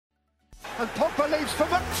And Pogba leaves for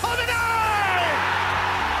McTominay!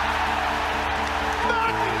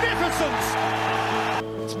 Magnificent!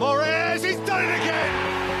 It's Moraes, he's done it again!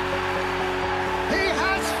 He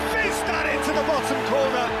has fizzed that into the bottom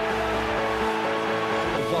corner.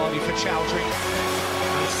 Vardy for Chowdhury.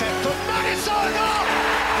 And set for Madison!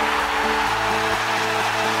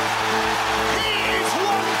 He is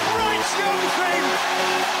one bright young thing!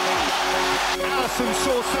 Alisson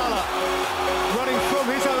saw Salah running from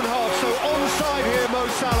his own half, so onside here, Mo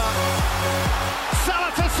Salah.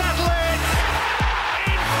 Salah to settle it!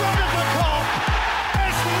 In front of the Kop!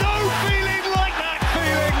 There's no feeling like that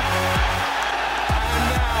feeling! And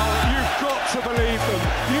now you've got to believe them.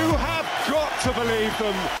 You have got to believe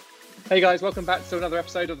them. Hey guys, welcome back to another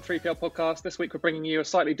episode of the 3PL podcast. This week we're bringing you a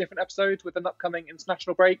slightly different episode with an upcoming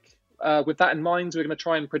international break. With that in mind, we're going to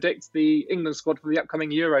try and predict the England squad for the upcoming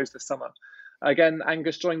Euros this summer. Again,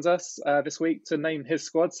 Angus joins us this week to name his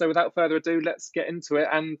squad. So without further ado, let's get into it.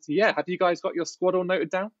 And yeah, have you guys got your squad all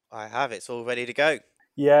noted down? I have. It's all ready to go.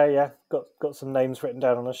 Yeah. Got some names written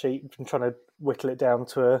down on a sheet. Been trying to whittle it down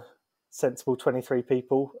to a sensible 23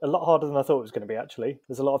 people. A lot harder than I thought it was going to be, actually.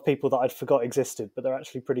 There's a lot of people that I'd forgot existed, but they're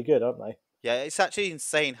actually pretty good, aren't they? Yeah, it's actually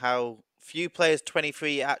insane how few players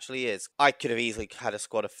 23 actually is. I could have easily had a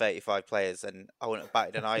squad of 35 players and I wouldn't have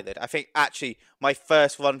batted an eyelid. I think actually my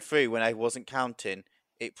first run through when I wasn't counting,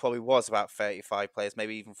 it probably was about 35 players,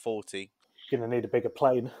 maybe even 40. You're going to need a bigger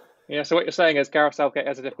plane. Yeah, so what you're saying is Gareth Southgate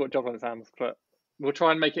has a difficult job on his hands, but we'll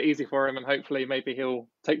try and make it easy for him, and hopefully maybe he'll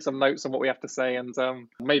take some notes on what we have to say, and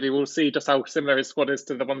maybe we'll see just how similar his squad is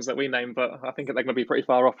to the ones that we named, but I think they're going to be pretty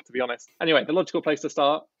far off, to be honest. Anyway, the logical place to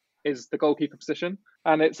start is the goalkeeper position,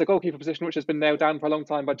 and it's a goalkeeper position which has been nailed down for a long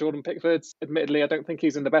time by Jordan Pickford. Admittedly, I don't think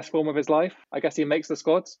he's in the best form of his life. I guess he makes the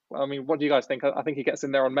squad. I mean, what do you guys think? I think he gets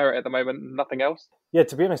in there on merit at the moment, nothing else. Yeah,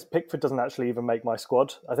 to be honest, Pickford doesn't actually even make my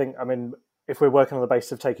squad. If we're working on the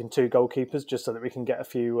basis of taking two goalkeepers just so that we can get a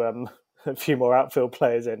few more outfield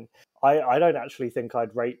players in, I don't actually think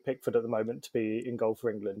I'd rate Pickford at the moment to be in goal for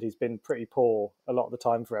England. He's been pretty poor a lot of the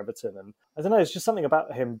time for Everton, and I don't know, it's just something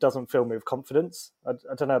about him doesn't fill me with confidence. I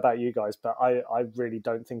don't know about you guys, but I really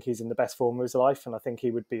don't think he's in the best form of his life, and I think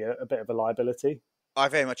he would be a bit of a liability. I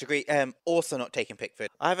very much agree. Also not taking Pickford.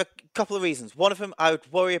 I have a couple of reasons. One of them, I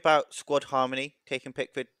would worry about squad harmony, taking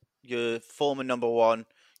Pickford, your former number one,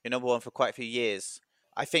 your number one for quite a few years.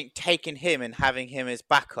 I think taking him and having him as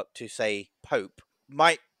backup to, say, Pope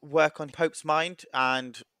might work on Pope's mind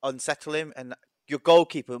and unsettle him. And your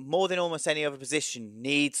goalkeeper, more than almost any other position,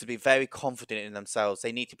 needs to be very confident in themselves.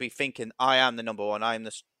 They need to be thinking, I am the number one. I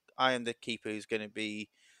am the keeper who's going to be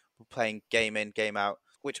playing game in, game out,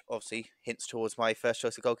 which obviously hints towards my first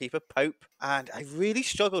choice of goalkeeper, Pope. And I really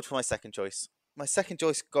struggled for my second choice. My second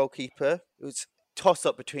choice goalkeeper was toss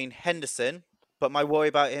up between Henderson, but my worry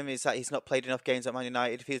about him is that he's not played enough games at Man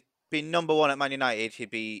United. If he'd been number one at Man United, he'd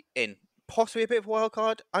be in. Possibly a bit of a wild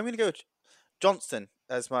card. I'm going to go with Johnson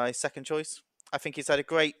as my second choice. I think he's had a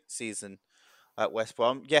great season at West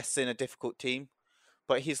Brom. Yes, in a difficult team,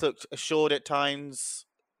 but he's looked assured at times,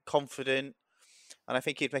 confident, and I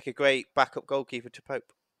think he'd make a great backup goalkeeper to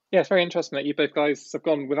Pope. Yeah, it's very interesting that you both guys have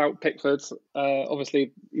gone without Pickford.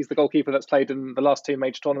 Obviously, he's the goalkeeper that's played in the last two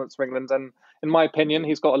major tournaments for England, and in my opinion,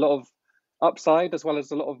 he's got a lot of upside as well as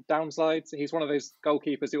a lot of downsides. He's one of those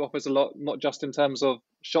goalkeepers who offers a lot, not just in terms of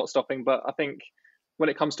shot stopping, but I think when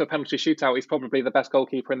it comes to a penalty shootout, he's probably the best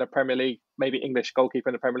goalkeeper in the Premier League, maybe English goalkeeper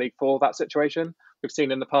in the Premier League for that situation. We've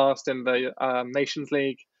seen in the past in the Nations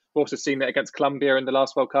League. We've also seen it against Colombia in the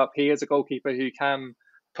last World Cup. He is a goalkeeper who can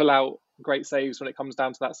pull out great saves when it comes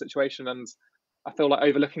down to that situation. And I feel like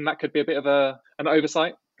overlooking that could be a bit of an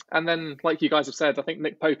oversight. And then, like you guys have said, I think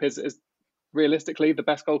Nick Pope is realistically the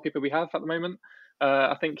best goalkeeper we have at the moment.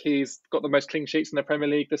 I think he's got the most clean sheets in the Premier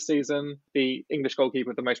League this season, the English goalkeeper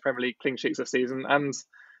with the most Premier League clean sheets this season. And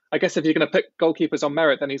I guess if you're going to pick goalkeepers on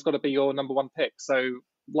merit, then he's got to be your number one pick. So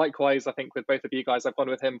likewise, I think with both of you guys, I've gone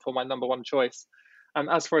with him for my number one choice. And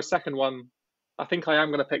as for a second one, I think I am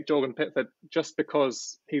going to pick Jordan Pickford just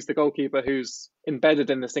because he's the goalkeeper who's embedded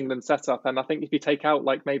in this England setup. And I think if you take out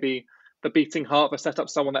like maybe the beating heart of a setup,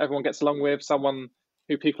 someone that everyone gets along with, someone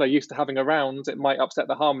who people are used to having around, it might upset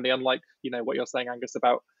the harmony, unlike, what you're saying, Angus,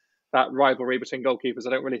 about that rivalry between goalkeepers. I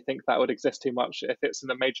don't really think that would exist too much if it's in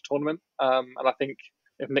a major tournament. And I think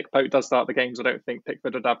if Nick Pope does start the games, I don't think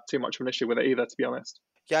Pickford would have too much of an issue with it either, to be honest.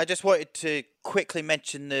 Yeah, I just wanted to quickly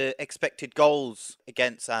mention the expected goals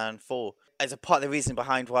against and for as a part of the reason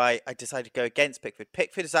behind why I decided to go against Pickford.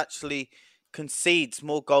 Pickford is actually concedes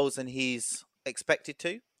more goals than he's expected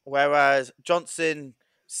to, whereas Johnson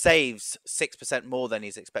saves 6% more than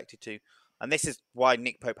he's expected to. And this is why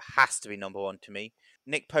Nick Pope has to be number one to me.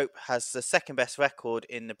 Nick Pope has the second best record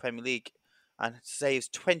in the Premier League and saves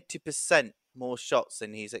 20% more shots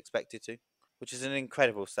than he's expected to, which is an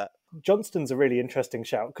incredible stat. Johnston's a really interesting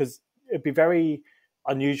shout because it'd be very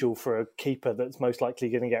unusual for a keeper that's most likely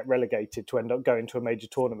going to get relegated to end up going to a major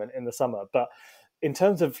tournament in the summer. But in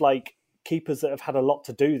terms of like keepers that have had a lot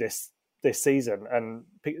to do this season, and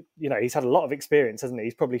he's had a lot of experience, hasn't he?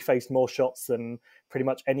 He's probably faced more shots than pretty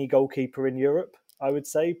much any goalkeeper in Europe, I would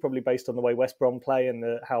say, probably based on the way West Brom play and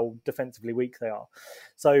how defensively weak they are.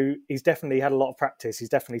 So he's definitely had a lot of practice. He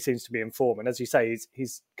definitely seems to be in form. And as you say,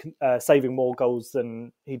 he's saving more goals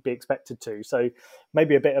than he'd be expected to. So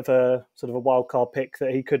maybe a bit of a sort of a wild card pick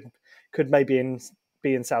that he could maybe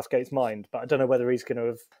be in Southgate's mind. But I don't know whether he's going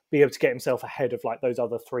to be able to get himself ahead of like those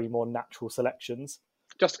other three more natural selections.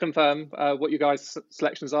 Just to confirm what you guys'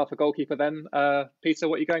 selections are for goalkeeper then. Peter,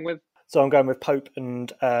 what are you going with? So I'm going with Pope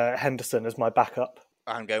and Henderson as my backup.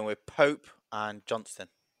 I'm going with Pope and Johnston.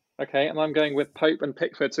 Okay, and I'm going with Pope and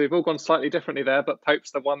Pickford. So we've all gone slightly differently there, but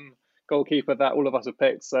Pope's the one goalkeeper that all of us have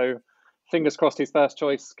picked. So fingers crossed his first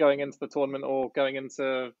choice going into the tournament or going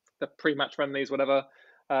into the pre-match friendlies, whatever.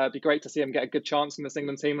 It'd be great to see him get a good chance in this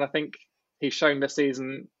England team. And I think he's shown this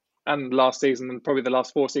season and last season and probably the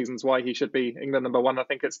last 4 seasons why he should be England number 1. I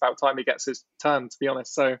think it's about time he gets his turn, to be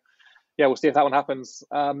honest. So yeah, we'll see if that one happens.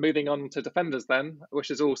 Moving on to defenders then,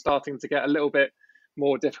 which is all starting to get a little bit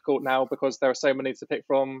more difficult now because there are so many to pick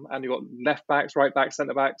from, and you've got left backs, right backs,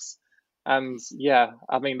 centre backs. And yeah,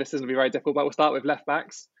 I mean, this is going to be very difficult, but we'll start with left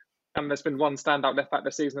backs. And there's been one standout left back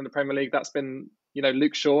this season in the Premier League. That's been,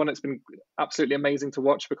 Luke Shaw, and it's been absolutely amazing to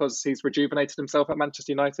watch because he's rejuvenated himself at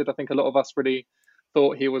Manchester United. I think a lot of us really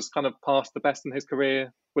thought he was kind of past the best in his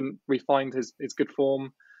career, wouldn't refined his good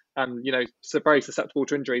form, and very susceptible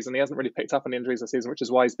to injuries, and he hasn't really picked up any injuries this season, which is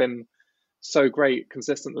why he's been so great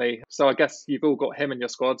consistently. So I guess you've all got him in your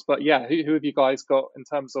squads, but yeah, who have you guys got in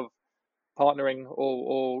terms of partnering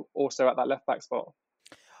or also at that left back spot?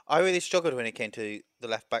 I really struggled when it came to the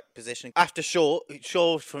left back position. After Shaw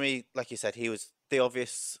for me, like you said, he was the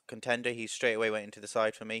obvious contender. He straight away went into the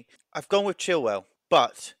side for me. I've gone with Chilwell,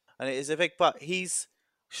 but, and it is a big but, he's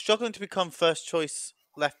struggling to become first choice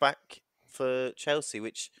left back for Chelsea,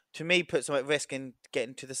 which to me puts him at risk in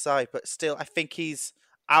getting to the side. But still, I think he's,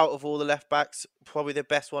 out of all the left backs, probably the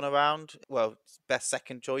best one around. Well, best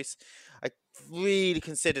second choice. I really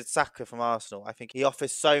considered Saka from Arsenal. I think he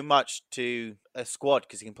offers so much to a squad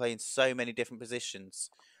because he can play in so many different positions.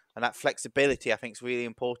 And that flexibility, I think, is really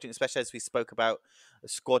important, especially as we spoke about a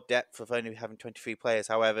squad depth of only having 23 players.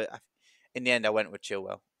 However, in the end, I went with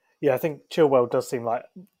Chilwell. Yeah, I think Chilwell does seem like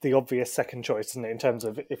the obvious second choice, isn't it, in terms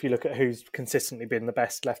of if you look at who's consistently been the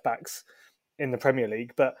best left backs in the Premier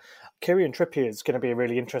League. But Kieran Trippier is going to be a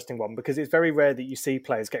really interesting one because it's very rare that you see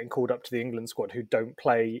players getting called up to the England squad who don't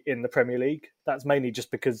play in the Premier League. That's mainly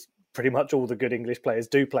just because pretty much all the good English players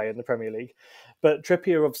do play in the Premier League. But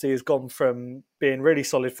Trippier obviously has gone from being really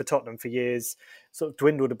solid for Tottenham for years, sort of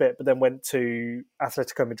dwindled a bit, but then went to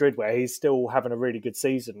Atletico Madrid where he's still having a really good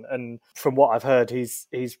season. And from what I've heard, he's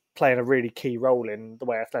playing a really key role in the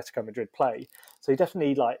way Atletico Madrid play. So he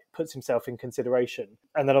definitely puts himself in consideration.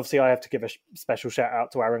 And then obviously I have to give a special shout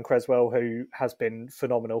out to Aaron Creswell, who has been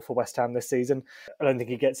phenomenal for West Ham this season. I don't think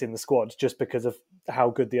he gets in the squad just because of how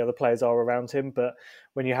good the other players are around him. But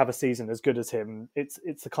when you have a season as good as him, it's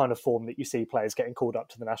the kind of form that you see players getting called up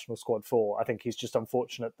to the national squad for. I think he's just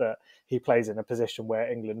unfortunate that he plays in a position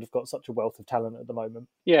where England have got such a wealth of talent at the moment.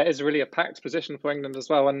 Yeah, it's really a packed position for England as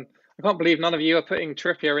well. And I can't believe none of you are putting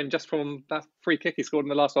Trippier in just from that free kick he scored in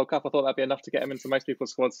the last World Cup. I thought that'd be enough to get him into most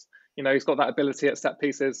people's squads. He's got that ability at set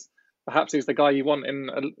pieces. Perhaps he's the guy you want in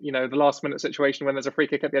the last minute situation when there's a free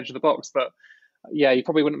kick at the edge of the box. But yeah, he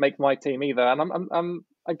probably wouldn't make my team either. And I'm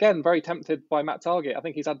again very tempted by Matt Targett. I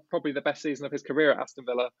think he's had probably the best season of his career at Aston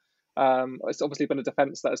Villa. It's obviously been a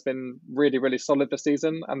defence that has been really, really solid this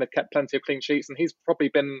season, and they've kept plenty of clean sheets, and he's probably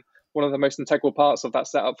been one of the most integral parts of that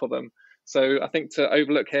setup for them. So I think to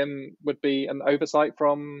overlook him would be an oversight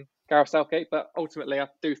from Gareth Southgate, but ultimately I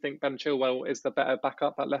do think Ben Chilwell is the better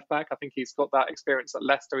backup at left back. I think he's got that experience at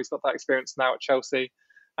Leicester, he's got that experience now at Chelsea,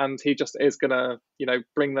 and he just is going to,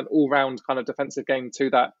 bring that all-round kind of defensive game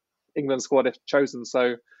to that England squad if chosen.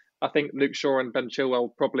 So I think Luke Shaw and Ben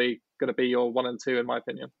Chilwell probably going to be your 1 and 2 in my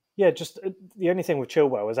opinion. Yeah, just the only thing with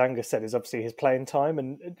Chilwell, as Angus said, is obviously his playing time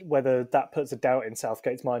and whether that puts a doubt in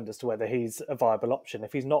Southgate's mind as to whether he's a viable option.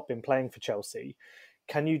 If he's not been playing for Chelsea,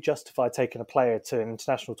 can you justify taking a player to an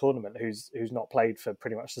international tournament who's not played for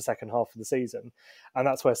pretty much the second half of the season? And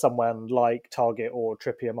that's where someone like Targett or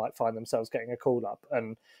Trippier might find themselves getting a call up.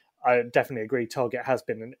 And I definitely agree, Targett has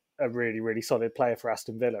been a really, really solid player for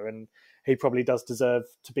Aston Villa, and he probably does deserve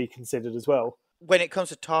to be considered as well. when it comes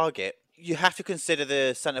to target, you have to consider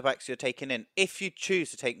the centre-backs you're taking in. If you choose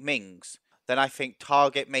to take Mings, then I think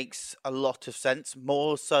target makes a lot of sense,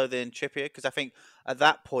 more so than Trippier, because I think at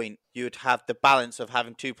that point you would have the balance of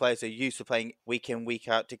having two players who are used to playing week in, week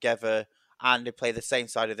out together, and they play the same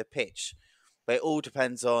side of the pitch. But it all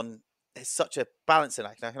depends on, it's such a balancing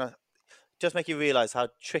act. I can just make you realise how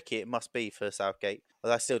tricky it must be for Southgate.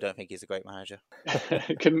 But I still don't think he's a great manager.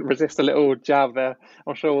 Couldn't resist a little jab there.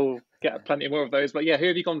 I'm sure we'll get plenty more of those. But yeah, who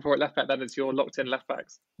have you gone for at left back then as your locked in left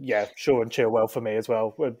backs? Yeah, Shaw and Chilwell for me as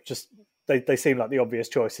well. They seem like the obvious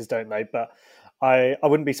choices, don't they? But I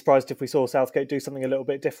wouldn't be surprised if we saw Southgate do something a little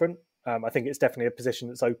bit different. I think it's definitely a position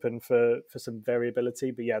that's open for some variability.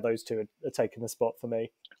 But yeah, those two are taking the spot for me.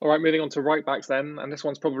 All right, moving on to right backs then. And this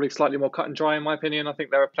one's probably slightly more cut and dry in my opinion. I think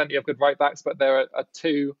there are plenty of good right backs, but there are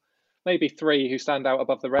two, maybe three who stand out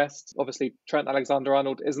above the rest. Obviously, Trent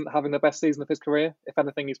Alexander-Arnold isn't having the best season of his career. If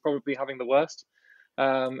anything, he's probably having the worst.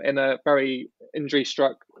 In a very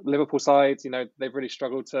injury-struck Liverpool side, they've really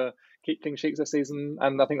struggled to keep clean sheets this season,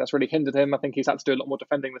 and I think that's really hindered him. I think he's had to do a lot more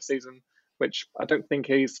defending this season, which I don't think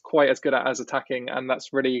he's quite as good at as attacking, and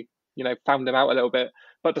that's really, found him out a little bit.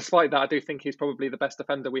 But despite that, I do think he's probably the best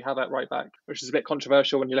defender we have at right back, which is a bit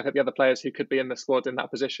controversial when you look at the other players who could be in the squad in that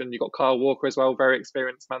position. You've got Kyle Walker as well, very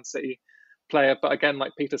experienced Man City player, but again,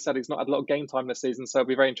 like Peter said, he's not had a lot of game time this season, so it'll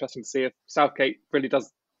be very interesting to see if Southgate really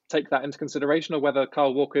does take that into consideration, or whether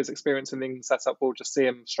Kyle Walker's experience in the England setup will just see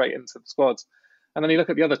him straight into the squad. And then you look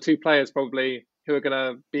at the other two players probably who are going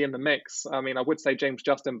to be in the mix. I mean, I would say James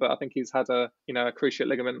Justin, but I think he's had a cruciate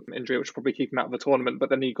ligament injury, which will probably keep him out of the tournament. But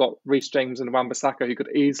then you got Reece James and Wan-Bissaka, who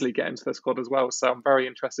could easily get into the squad as well. So I'm very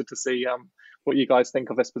interested to see what you guys think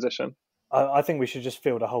of this position. I think we should just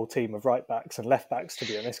field a whole team of right backs and left backs, to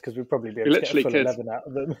be honest, because we'd probably be able to get a full 11 out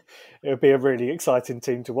of them. It would be a really exciting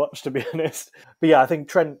team to watch, to be honest. But yeah, I think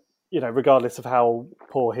Trent, regardless of how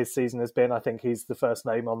poor his season has been, I think he's the first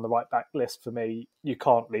name on the right back list for me. You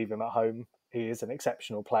can't leave him at home. He is an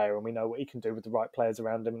exceptional player, and we know what he can do with the right players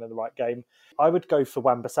around him and in the right game. I would go for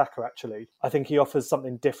Wan-Bissaka, actually. I think he offers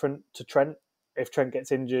something different to Trent. If Trent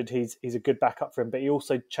gets injured, he's a good backup for him, but he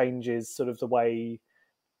also changes sort of the way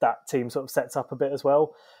that team sort of sets up a bit as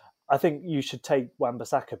well. I think you should take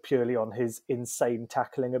Wan-Bissaka purely on his insane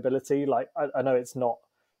tackling ability. Like, I know it's not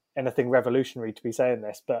anything revolutionary to be saying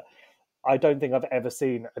this, but I don't think I've ever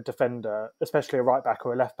seen a defender, especially a right back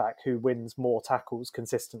or a left back, who wins more tackles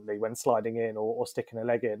consistently when sliding in or sticking a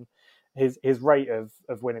leg in. His rate of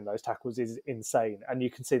winning those tackles is insane, and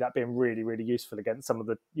you can see that being really, really useful against some of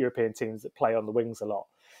the European teams that play on the wings a lot.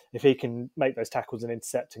 If he can make those tackles and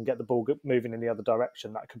intercept and get the ball moving in the other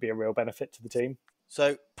direction, that could be a real benefit to the team.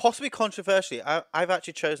 So, possibly controversially, I've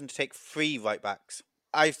actually chosen to take three right backs.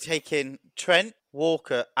 I've taken Trent,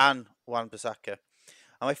 Walker and Wan-Bissaka.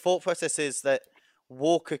 And my thought process is that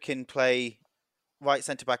Walker can play right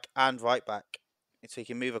centre-back and right back. So he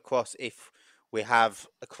can move across if we have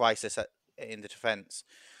a crisis in the defence.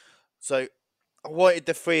 So I wanted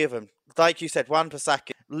the three of them. Like you said,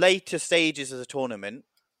 Wan-Bissaka, later stages of the tournament,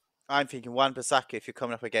 I'm thinking Wan-Bissaka, if you're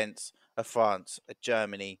coming up against a France, a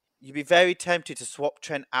Germany, you'd be very tempted to swap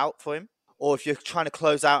Trent out for him. Or if you're trying to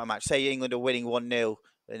close out a match, say England are winning 1-0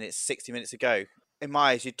 and it's 60 minutes to go, in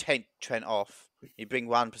my eyes, you'd take Trent off. You bring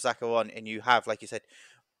Wan-Bissaka on and you have, like you said,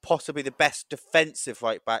 possibly the best defensive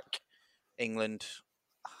right back England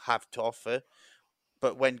have to offer.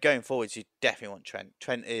 But when going forwards, you definitely want Trent.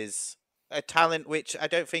 Trent is a talent which I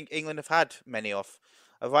don't think England have had many of.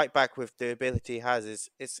 A right back with the ability he has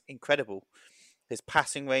is incredible. His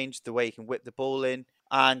passing range, the way he can whip the ball in.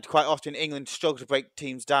 And quite often England struggle to break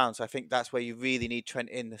teams down. So I think that's where you really need Trent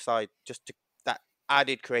in the side, just to that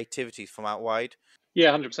added creativity from out wide.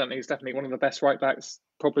 Yeah, 100%. He's definitely one of the best right backs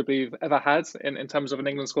probably we've ever had in terms of an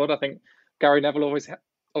England squad. I think Gary Neville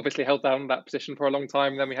obviously held down that position for a long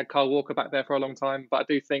time. Then we had Kyle Walker back there for a long time. But I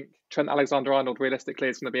do think Trent Alexander-Arnold realistically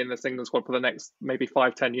is going to be in this England squad for the next maybe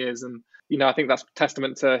 5-10 years. And, I think that's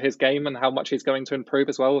testament to his game and how much he's going to improve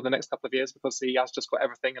as well in the next couple of years, because he has just got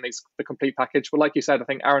everything and he's the complete package. But like you said, I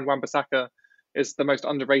think Aaron Wan-Bissaka is the most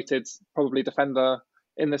underrated probably defender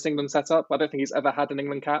in this England setup. I don't think he's ever had an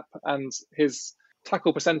England cap, and his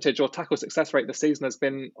tackle percentage or tackle success rate this season has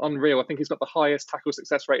been unreal. I think he's got the highest tackle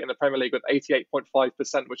success rate in the Premier League with 88.5%,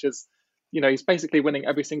 which is, he's basically winning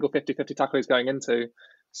every single 50-50 tackle he's going into.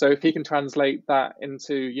 So if he can translate that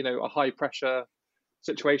into, a high pressure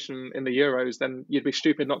situation in the Euros, then you'd be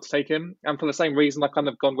stupid not to take him. And for the same reason, I've kind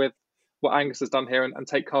of gone with what Angus has done here and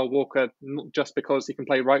take Kyle Walker, not just because he can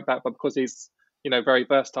play right back, but because he's, very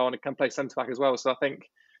versatile and can play centre back as well. So I think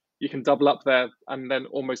you can double up there and then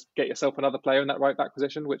almost get yourself another player in that right back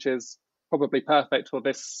position, which is probably perfect for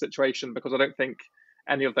this situation, because I don't think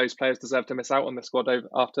any of those players deserve to miss out on the squad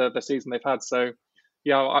after the season they've had. So,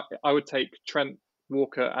 yeah, I would take Trent,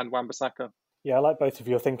 Walker and Wan-Bissaka. Yeah, I like both of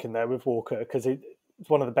your thinking there with Walker, because it's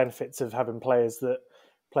one of the benefits of having players that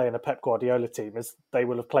play in a Pep Guardiola team is they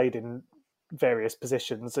will have played in various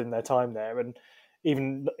positions in their time there, and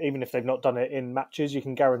even if they've not done it in matches, you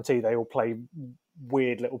can guarantee they will play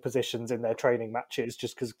weird little positions in their training matches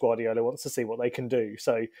just because Guardiola wants to see what they can do.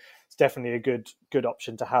 So it's definitely a good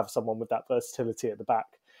option to have someone with that versatility at the back,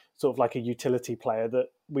 sort of like a utility player that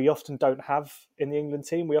we often don't have in the England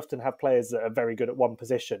team. We often have players that are very good at one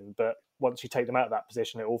position, but once you take them out of that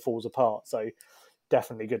position, it all falls apart. So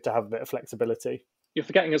definitely good to have a bit of flexibility. You're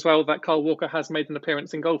forgetting as well that Kyle Walker has made an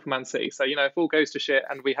appearance in goal for Man City. So, if all goes to shit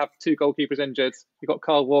and we have two goalkeepers injured, you've got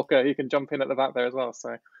Kyle Walker who can jump in at the back there as well.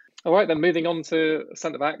 So, all right, then moving on to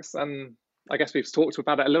centre-backs. And I guess we've talked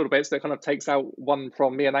about it a little bit, so it kind of takes out one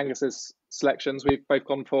from me and Angus's selections. We've both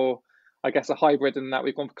gone for, I guess, a hybrid in that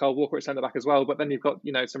we've gone for Kyle Walker at centre-back as well. But then you've got,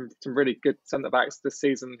 some really good centre-backs this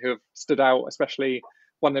season who have stood out, especially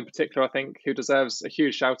one in particular, I think, who deserves a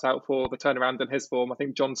huge shout-out for the turnaround in his form. I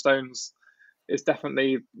think John Stones is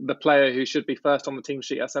definitely the player who should be first on the team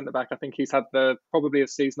sheet at centre-back. I think he's had probably a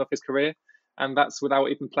season of his career, and that's without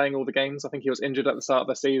even playing all the games. I think he was injured at the start of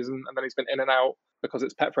the season, and then he's been in and out because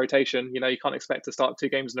it's Pep rotation. You can't expect to start 2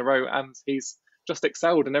 games in a row, and he's just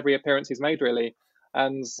excelled in every appearance he's made, really.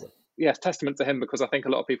 And yes, testament to him, because I think a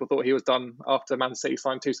lot of people thought he was done after Man City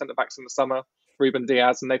signed 2 centre-backs in the summer, Ruben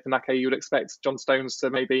Diaz and Nathan Ake. You would expect John Stones to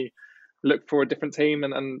maybe look for a different team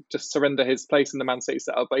and just surrender his place in the Man City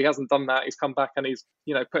setup, but he hasn't done that. He's come back and he's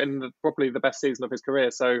put in probably the best season of his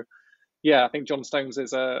career. So yeah, I think John Stones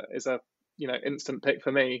is a instant pick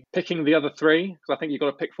for me. Picking the other 3, because I think you've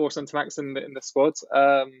got to pick 4 centre backs in the squad,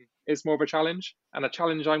 is more of a challenge, and a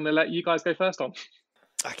challenge I'm going to let you guys go first on.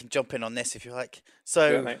 I can jump in on this if you like.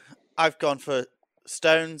 So I've gone for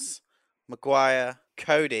Stones, Maguire,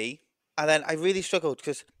 Cody, and then I really struggled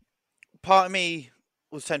because part of me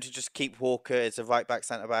was tempted to just keep Walker as a right back,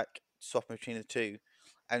 centre back, swapping between the 2,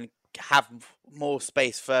 and have more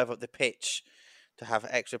space further up the pitch to have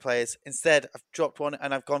extra players. Instead, I've dropped one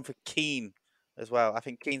and I've gone for Keane as well. I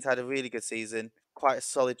think Keane's had a really good season, quite a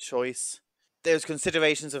solid choice. There's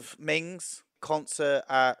considerations of Mings, Concert,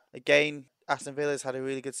 again, Aston Villa's had a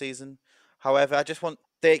really good season. However, I just want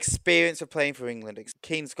the experience of playing for England.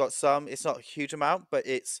 Keane's got some, it's not a huge amount, but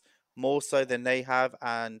it's more so than they have,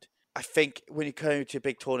 and I think when you go to a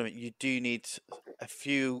big tournament, you do need a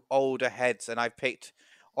few older heads, and I've picked,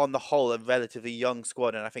 on the whole, a relatively young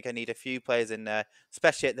squad, and I think I need a few players in there,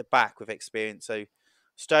 especially at the back with experience. So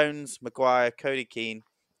Stones, Maguire, Cody, Keane,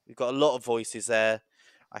 we've got a lot of voices there.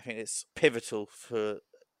 I think it's pivotal for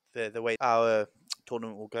the way our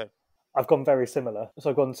tournament will go. I've gone very similar. So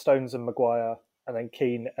I've gone Stones and Maguire, and then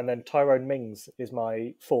Keane, and then Tyrone Mings is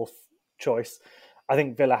my 4th choice. I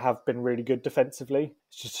think Villa have been really good defensively.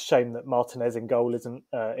 It's just a shame that Martinez in goal isn't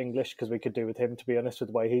English, because we could do with him, to be honest, with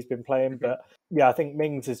the way he's been playing. But yeah, I think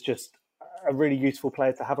Mings is just a really useful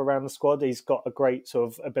player to have around the squad. He's got a great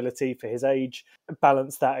sort of ability for his age.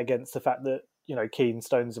 Balance that against the fact that, Keane,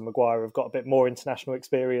 Stones and Maguire have got a bit more international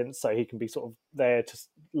experience, so he can be sort of there to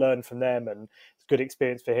learn from them, and it's good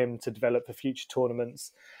experience for him to develop for future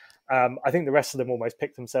tournaments. I think the rest of them almost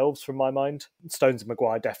pick themselves from my mind. Stones and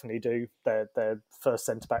Maguire definitely do. They're first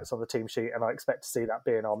centre-backs on the team sheet, and I expect to see that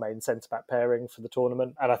being our main centre-back pairing for the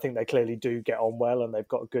tournament. And I think they clearly do get on well, and they've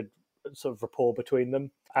got a good sort of rapport between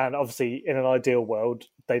them. And obviously, in an ideal world,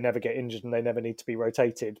 they never get injured and they never need to be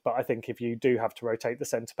rotated. But I think if you do have to rotate the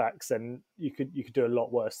centre-backs, then you could do a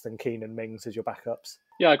lot worse than Keane and Mings as your backups.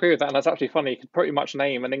 Yeah, I agree with that. And that's actually funny. You could pretty much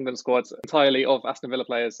name an England squad entirely of Aston Villa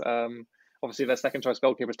players. Obviously, their second choice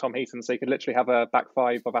goalkeeper is Tom Heaton, so you could literally have a back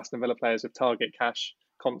 5 of Aston Villa players with Targett, Cash,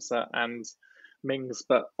 Concert and Mings.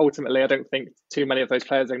 But ultimately, I don't think too many of those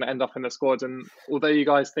players are going to end up in the squad. And although you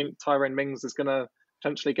guys think Tyrone Mings is going to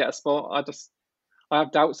potentially get a spot, I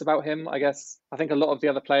have doubts about him. I guess I think a lot of the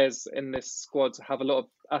other players in this squad have a lot of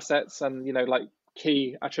assets and, like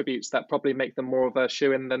key attributes that probably make them more of a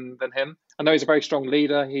shoo-in than him. I know he's a very strong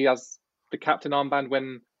leader. He has the captain armband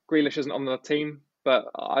when Grealish isn't on the team. But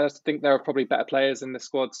I just think there are probably better players in the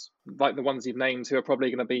squads, like the ones you've named, who are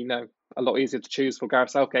probably going to be a lot easier to choose for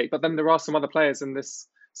Gareth Southgate. But then there are some other players in this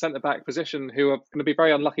centre-back position who are going to be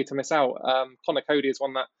very unlucky to miss out. Conor Cody is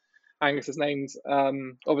one that Angus has named.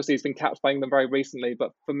 Obviously, he's been capped by England very recently,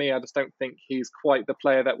 but for me, I just don't think he's quite the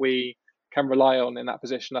player that we can rely on in that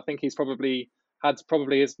position. I think he's probably had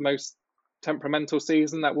his most temperamental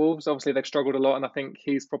season at Wolves. Obviously, they've struggled a lot, and I think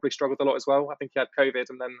he's probably struggled a lot as well. I think he had COVID,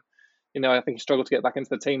 and then I think he struggled to get back into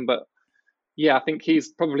the team. But Yeah, I think he's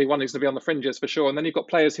probably one who's going to be on the fringes for sure. And then you've got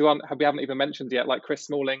players who we haven't even mentioned yet, like Chris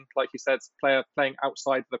Smalling, like you said, player playing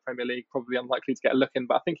outside the Premier League, probably unlikely to get a look in.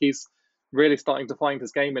 But I think he's really starting to find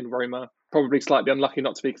his game in Roma, probably slightly unlucky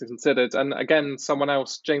not to be considered. And again, someone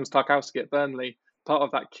else, James Tarkowski at Burnley, part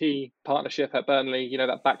of that key partnership at Burnley,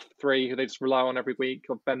 that back three who they just rely on every week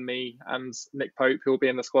of Ben Mee and Nick Pope, who will be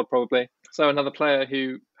in the squad probably. So another player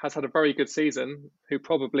who has had a very good season, who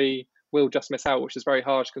probably will just miss out, which is very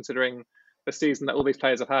harsh considering the season that all these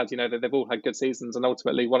players have had. They've all had good seasons, and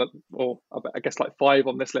ultimately I guess like 5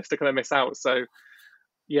 on this list are going to miss out. So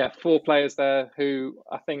yeah, 4 players there who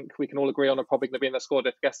I think we can all agree on are probably going to be in the squad.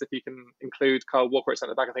 If you can include Kyle Walker at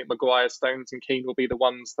centre back, I think Maguire, Stones and Keane will be the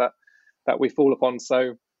ones that we fall upon.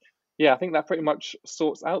 So yeah, I think that pretty much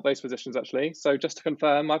sorts out those positions actually. So just to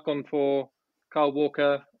confirm, I've gone for Kyle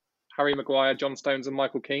Walker, Harry Maguire, John Stones and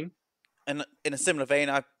Michael Keane. And in a similar vein,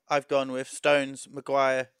 I've gone with Stones,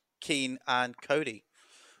 Maguire, Keane and Cody.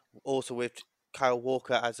 Also with Kyle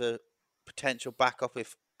Walker as a potential backup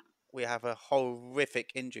if we have a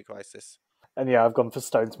horrific injury crisis. And yeah, I've gone for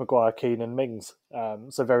Stones, Maguire, Keane and Mings.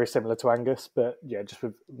 So very similar to Angus, but yeah, just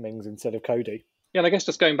with Mings instead of Cody. Yeah, and I guess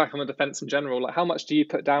just going back on the defence in general, like how much do you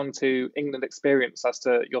put down to England experience as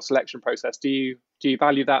to your selection process? Do you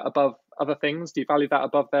value that above other things? Do you value that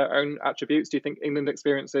above their own attributes? Do you think England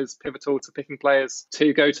experience is pivotal to picking players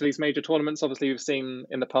to go to these major tournaments? Obviously, we've seen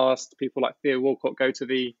in the past people like Theo Walcott go to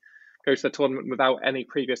the tournament without any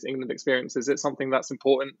previous England experience. Is it something that's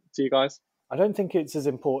important to you guys? I don't think it's as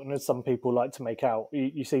important as some people like to make out.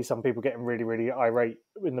 You see some people getting really, really irate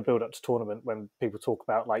in the build-up to tournament when people talk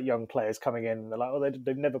about like young players coming in and they're like, oh,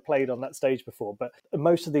 they've never played on that stage before. But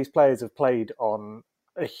most of these players have played on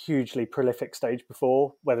a hugely prolific stage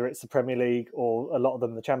before, whether it's the Premier League or a lot of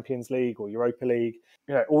them the Champions League or Europa League.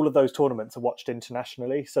 All of those tournaments are watched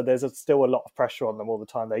internationally. So there's still a lot of pressure on them all the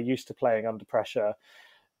time. They're used to playing under pressure.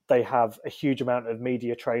 They have a huge amount of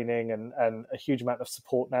media training and a huge amount of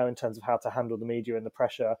support now in terms of how to handle the media and the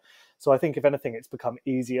pressure. So I think, if anything, it's become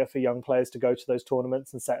easier for young players to go to those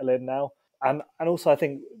tournaments and settle in now. And also, I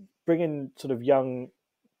think bringing sort of young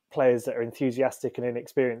players that are enthusiastic and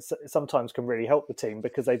inexperienced sometimes can really help the team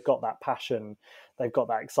because they've got that passion, they've got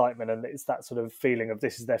that excitement, and it's that sort of feeling of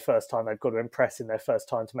this is their first time, they've got to impress in their first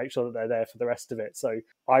time to make sure that they're there for the rest of it. So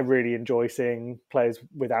I really enjoy seeing players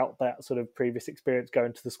without that sort of previous experience go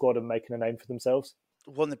into the squad and making a name for themselves.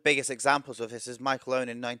 One of the biggest examples of this is Michael Owen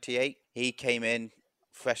in '98. He came in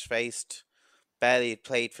fresh-faced, barely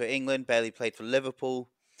played for England, barely played for Liverpool,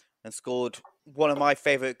 and scored one of my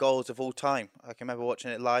favourite goals of all time. I can remember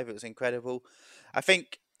watching it live. It was incredible. I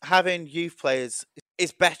think having youth players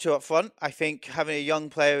is better up front. I think having a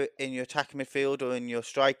young player in your attacking midfield or in your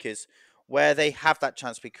strikers where they have that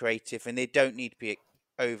chance to be creative and they don't need to be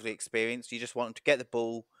overly experienced. You just want them to get the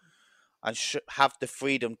ball and have the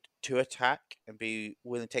freedom to attack and be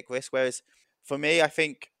willing to take risks. Whereas for me, I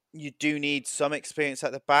think you do need some experience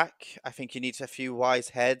at the back. I think you need a few wise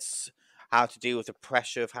heads, how to deal with the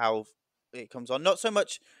pressure of how it comes on. Not so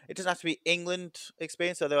much, it doesn't have to be England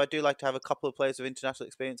experience, although I do like to have a couple of players with international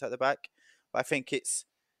experience at the back. But I think it's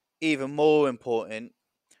even more important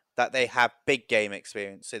that they have big game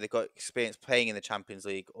experience. So they've got experience playing in the Champions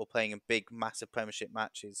League or playing in big, massive Premiership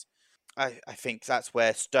matches. I think that's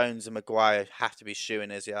where Stones and Maguire have to be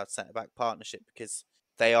shooing as the centre-back partnership because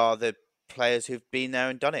they are the players who've been there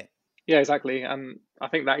and done it. Yeah, exactly. And I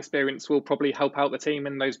think that experience will probably help out the team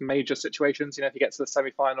in those major situations. If you get to the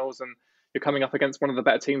semi-finals and you're coming up against one of the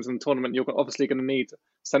better teams in the tournament, you're obviously going to need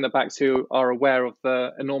centre-backs who are aware of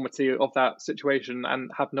the enormity of that situation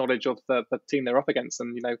and have knowledge of the team they're up against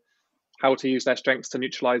and, how to use their strengths to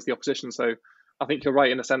neutralise the opposition. So I think you're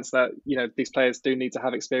right in the sense that, these players do need to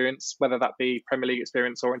have experience, whether that be Premier League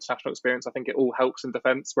experience or international experience. I think it all helps in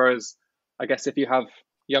defence. Whereas I guess if you have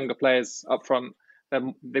younger players up front,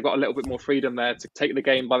 then they've got a little bit more freedom there to take the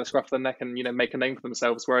game by the scruff of the neck and, make a name for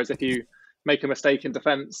themselves. Whereas if you make a mistake in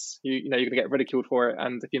defence, you're going to get ridiculed for it.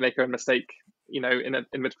 And if you make a mistake, in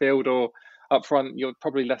midfield or up front, you're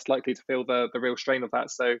probably less likely to feel the real strain of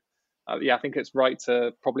that. So I think it's right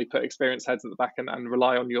to probably put experienced heads at the back and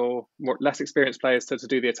rely on your less experienced players to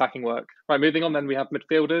do the attacking work. Right, moving on then, we have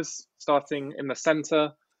midfielders starting in the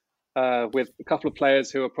centre with a couple of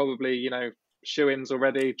players who are probably, shoo-ins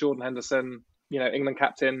already. Jordan Henderson, England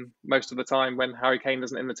captain most of the time when Harry Kane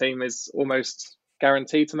isn't in the team, is almost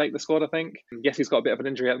guaranteed to make the squad, I think. Yes, he's got a bit of an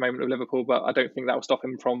injury at the moment with Liverpool, but I don't think that will stop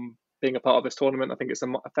him from being a part of this tournament. I think it's a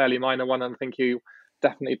fairly minor one, and I think he'll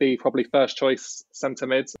definitely be probably first choice centre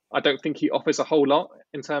mid. I don't think he offers a whole lot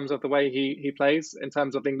in terms of the way he plays, in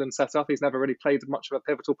terms of England's setup. He's never really played much of a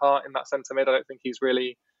pivotal part in that centre mid. I don't think he's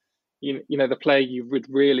really the player you would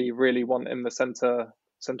really, really want in the centre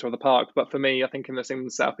of the park. But for me, I think in this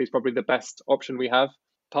England setup, he's probably the best option we have.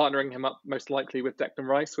 Partnering him up most likely with Declan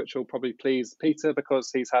Rice, which will probably please Peter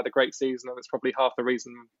because he's had a great season, and it's probably half the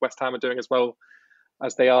reason West Ham are doing as well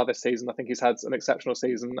as they are this season. I think he's had an exceptional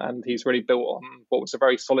season, and he's really built on what was a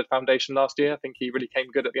very solid foundation last year. I think he really came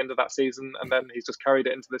good at the end of that season, and then he's just carried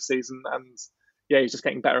it into this season. And yeah, he's just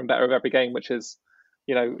getting better and better with every game, which is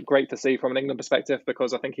great to see from an England perspective,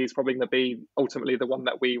 because I think he's probably going to be ultimately the one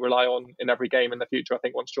that we rely on in every game in the future. I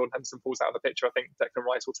think once Jordan Henderson falls out of the picture, I think Declan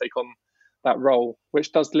Rice will take on that role,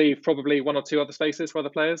 which does leave probably one or two other spaces for other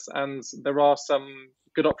players. And there are some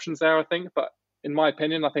good options there, I think. But in my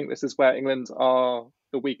opinion, I think this is where England are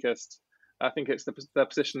the weakest. I think it's the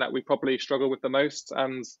position that we probably struggle with the most.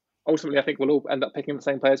 And ultimately, I think we'll all end up picking the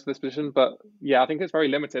same players for this position. But yeah, I think it's very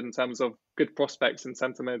limited in terms of good prospects in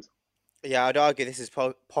centre mid. Yeah, I'd argue this is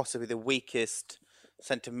possibly the weakest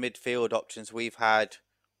centre midfield options we've had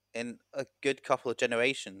in a good couple of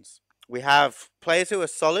generations. We have players who are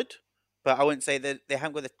solid, but I wouldn't say that they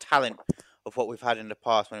haven't got the talent of what we've had in the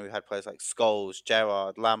past when we've had players like Scholes,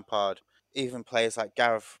 Gerrard, Lampard, even players like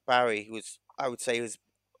Gareth Barry, who I would say was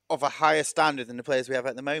of a higher standard than the players we have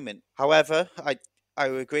at the moment. However, I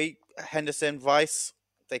would agree, Henderson, Rice,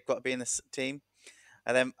 they've got to be in this team.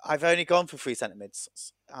 And then I've only gone for 3 centre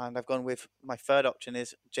mids, and I've gone with my third option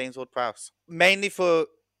is James Ward-Prowse. Mainly for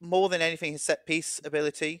more than anything his set piece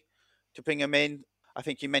ability to bring him in. I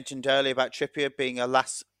think you mentioned earlier about Trippier being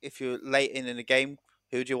if you're late in a game,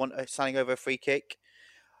 who do you want standing over a free kick?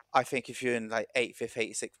 I think if you're in like 85th,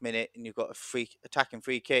 86th minute and you've got a attacking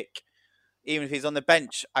free kick, even if he's on the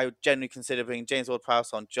bench, I would generally consider bringing James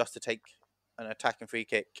Ward-Prowse on just to take an attacking free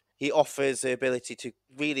kick. He offers the ability to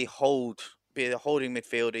really be a holding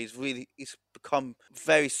midfielder. He's become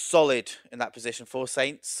very solid in that position for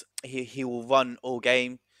Saints. He will run all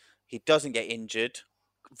game. He doesn't get injured.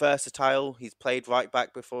 Versatile. He's played right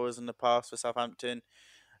back before us in the past for Southampton.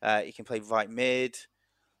 He can play right mid.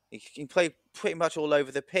 He can play pretty much all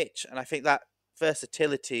over the pitch. And I think that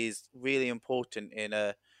versatility is really important in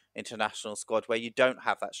a international squad where you don't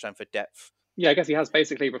have that strength of depth. Yeah, I guess he has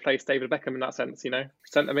basically replaced David Beckham in that sense,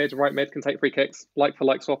 Centre mid, right mid can take free kicks, like for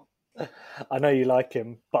like swap. I know you like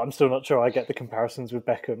him, but I'm still not sure I get the comparisons with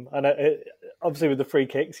Beckham. I know, obviously with the free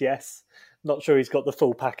kicks, yes. Not sure he's got the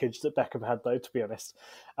full package that Beckham had, though, to be honest.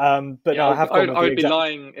 But yeah, no, I would be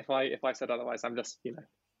lying if I said otherwise. I'm just,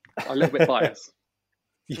 a little bit biased.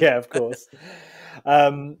 Yeah, of course.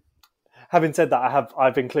 Having said that,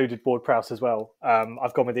 I've included Ward-Prowse as well.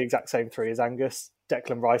 I've gone with the exact same 3 as Angus.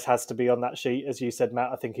 Declan Rice has to be on that sheet, as you said,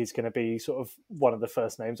 Matt. I think he's going to be sort of one of the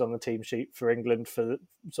first names on the team sheet for England for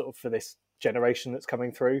this generation that's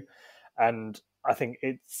coming through. And I think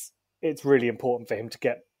it's really important for him to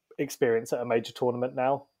get experience at a major tournament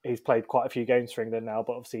now. He's played quite a few games for England now,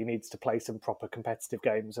 but obviously he needs to play some proper competitive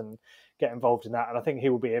games and get involved in that. And I think he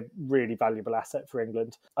will be a really valuable asset for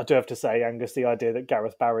England. I do have to say, Angus, the idea that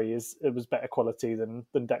Gareth Barry was better quality than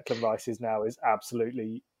Declan Rice is now is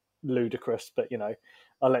absolutely ludicrous. But,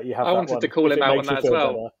 I'll let you have that one. I wanted to call him out on that as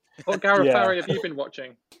well. Better. What Gareth Barry have you been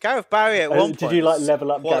watching? Gareth Barry at one point. Did you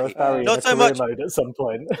level up Gareth Barry not in so career much mode at some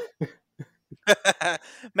point?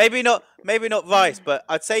 maybe not Rice, but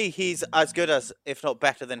I'd say he's as good as, if not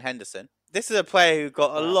better than Henderson. This is a player who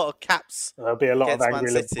got a lot of caps. There'll be a lot of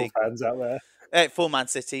angry Liverpool fans out there. For Man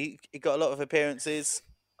City, he got a lot of appearances.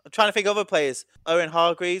 I'm trying to think of other players. Owen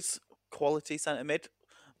Hargreaves, quality centre mid.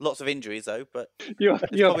 Lots of injuries though, but you're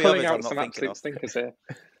pulling out some absolute stinkers here.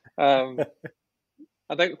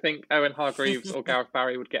 I don't think Owen Hargreaves or Gareth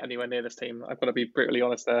Barry would get anywhere near this team. I've got to be brutally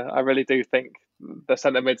honest there. I really do think the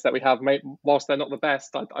centre mids that we have, whilst they're not the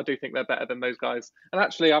best, I do think they're better than those guys. And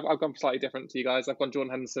actually, I've gone slightly different to you guys. I've gone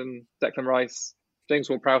Jordan Henderson, Declan Rice, James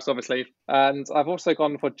Ward-Prowse, obviously. And I've also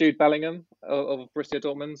gone for Jude Bellingham of Borussia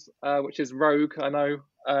Dortmund, which is rogue, I know.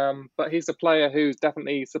 But he's a player who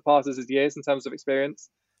definitely surpasses his years in terms of experience.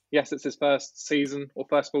 Yes, it's his first season or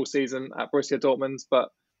first full season at Borussia Dortmund, but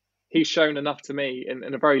he's shown enough to me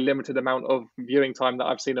in a very limited amount of viewing time that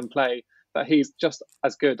I've seen him play that he's just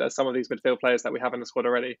as good as some of these midfield players that we have in the squad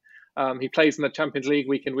already. He plays in the Champions League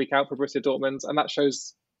week in, week out for Borussia Dortmund, and that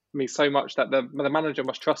shows me so much that the manager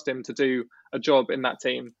must trust him to do a job in that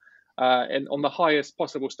team on the highest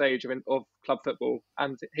possible stage of club football.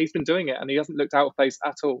 And he's been doing it, and he hasn't looked out of place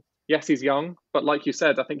at all. Yes, he's young, but like you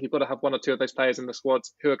said, I think you've got to have one or two of those players in the squad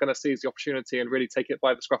who are going to seize the opportunity and really take it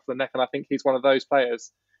by the scruff of the neck. And I think he's one of those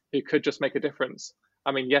players who could just make a difference.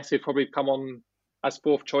 I mean, yes, he'd probably come on as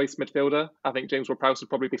 4th choice midfielder. I think James Ward-Prowse would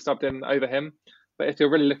probably be subbed in over him. But if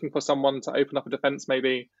you're really looking for someone to open up a defence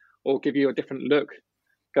maybe, or give you a different look,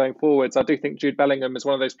 going forwards. I do think Jude Bellingham is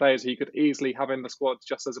one of those players who you could easily have in the squad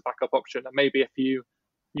just as a backup option. And maybe if you've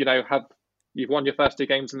won your first 2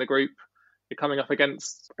 games in the group, you're coming up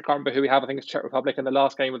against, I can't remember who we have, I think it's Czech Republic in the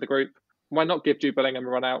last game of the group. Why not give Jude Bellingham a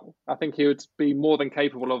run out? I think he would be more than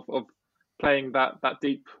capable of playing that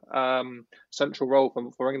deep central role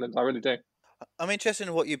for England. I really do. I'm interested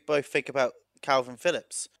in what you both think about Calvin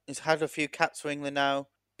Phillips. He's had a few caps for England now,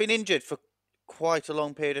 been injured for quite a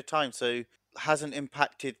long period of time, so hasn't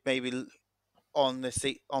impacted maybe on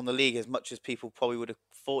the league as much as people probably would have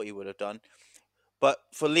thought he would have done. But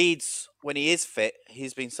for Leeds, when he is fit,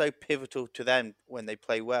 he's been so pivotal to them when they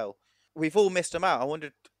play well. We've all missed him out. I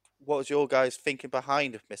wondered, what was your guys' thinking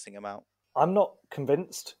behind missing him out? I'm not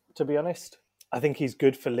convinced, to be honest. I think he's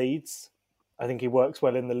good for Leeds. I think he works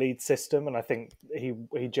well in the Leeds system, and I think he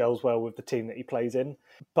gels well with the team that he plays in.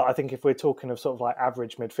 But I think if we're talking of sort of like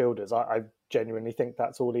average midfielders, I genuinely think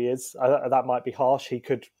that's all he is. That might be harsh. He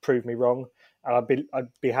could prove me wrong. And I'd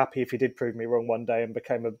be happy if he did prove me wrong one day and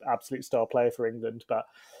became an absolute star player for England. But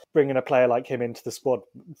bringing a player like him into the squad,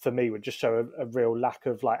 for me, would just show a real lack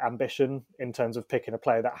of like ambition in terms of picking a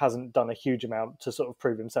player that hasn't done a huge amount to sort of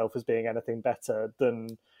prove himself as being anything better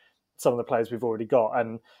than some of the players we've already got.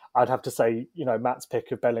 And I'd have to say, Matt's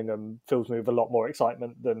pick of Bellingham fills me with a lot more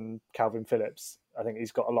excitement than Calvin Phillips. I think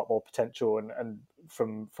he's got a lot more potential, and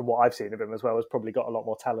from what I've seen of him as well, has probably got a lot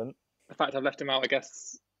more talent. The fact I've left him out, I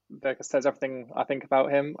guess, says everything I think about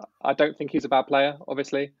him. I don't think he's a bad player,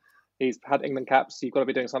 obviously. He's had England caps. You've got to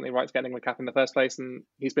be doing something right to get an England cap in the first place. And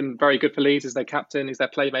he's been very good for Leeds. He's their captain. He's their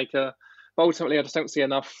playmaker. But ultimately, I just don't see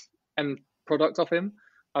enough end product of him.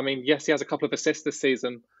 I mean, yes, he has a couple of assists this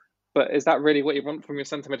season. But is that really what you want from your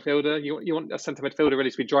centre midfielder? You want a centre midfielder really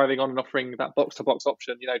to be driving on and offering that box-to-box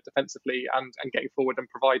option, defensively and getting forward and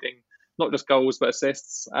providing not just goals but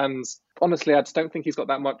assists. And honestly, I just don't think he's got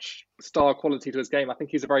that much star quality to his game. I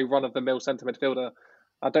think he's a very run-of-the-mill centre midfielder.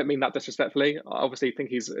 I don't mean that disrespectfully. I obviously think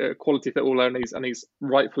he's a quality footballer and he's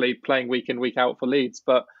rightfully playing week in, week out for Leeds.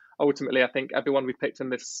 But ultimately, I think everyone we've picked in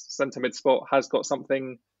this centre mid spot has got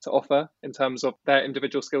something to offer in terms of their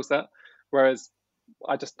individual skill set. Whereas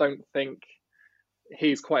I just don't think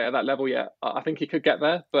he's quite at that level yet. I think he could get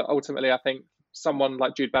there, but ultimately I think someone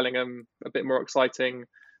like Jude Bellingham, a bit more exciting,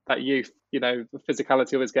 that youth, the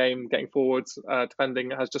physicality of his game, getting forwards,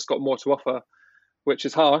 defending, has just got more to offer, which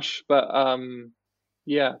is harsh, but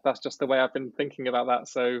that's just the way I've been thinking about that.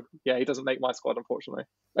 So yeah, he doesn't make my squad, unfortunately.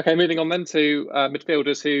 Okay, moving on then to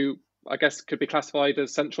midfielders who I guess could be classified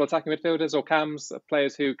as central attacking midfielders or cams,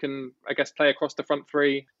 players who can, I guess, play across the front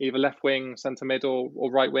three, either left wing, centre mid or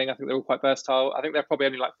right wing. I think they're all quite versatile. I think there are probably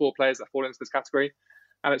only like 4 players that fall into this category.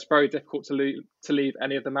 And it's very difficult to leave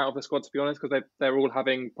any of them out of the squad, to be honest, because they're all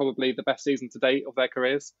having probably the best season to date of their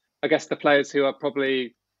careers. I guess the players who are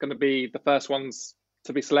probably going to be the first ones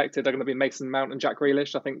to be selected are going to be Mason Mount and Jack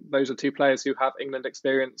Grealish. I think those are 2 players who have England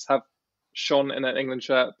experience, have shone in an England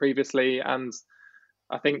shirt previously, and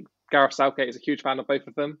I think Gareth Southgate is a huge fan of both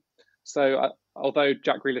of them. So although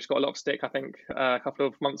Jack Grealish got a lot of stick, I think, a couple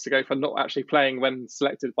of months ago for not actually playing when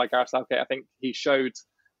selected by Gareth Southgate, I think he showed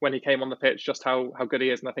when he came on the pitch just how good he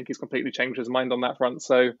is. And I think he's completely changed his mind on that front.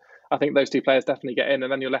 So I think those 2 players definitely get in.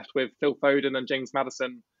 And then you're left with Phil Foden and James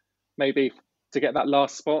Maddison, maybe to get that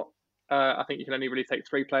last spot. I think you can only really take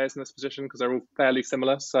 3 players in this position because they're all fairly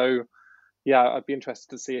similar. So yeah, I'd be interested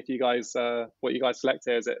to see if you guys, what you guys select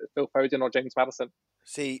here. Is it Phil Foden or James Maddison?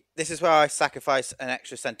 See, this is where I sacrifice an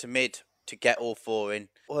extra centre mid to get all 4 in.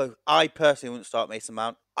 Although I personally wouldn't start Mason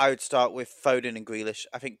Mount. I would start with Foden and Grealish.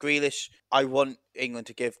 I think Grealish, I want England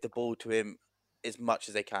to give the ball to him as much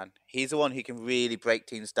as they can. He's the one who can really break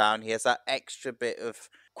teams down. He has that extra bit of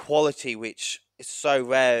quality, which is so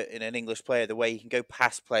rare in an English player, the way he can go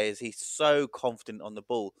past players. He's so confident on the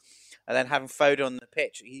ball. And then having Foden on the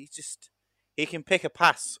pitch, he can pick a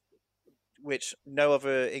pass, which no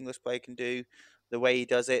other English player can do. The way he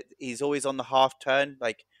does it, he's always on the half turn.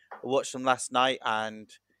 Like, I watched him last night and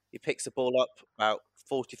he picks the ball up about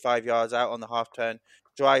 45 yards out on the half turn,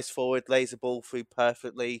 drives forward, lays the ball through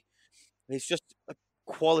perfectly. He's just a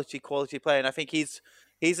quality player. And I think he's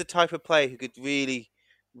the type of player who could really,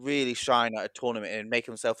 really shine at a tournament and make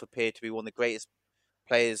himself appear to be one of the greatest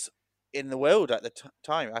players in the world at the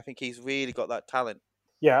time. I think he's really got that talent.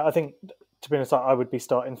 Yeah, I think, to be honest, I would be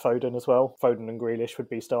starting Foden as well. Foden and Grealish would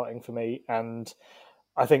be starting for me. And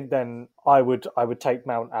I think then I would take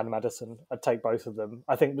Mount and Maddison. I'd take both of them.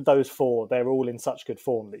 I think with those 4, they're all in such good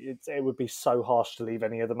form that it would be so harsh to leave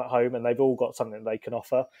any of them at home, and they've all got something they can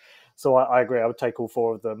offer. So I agree. I would take all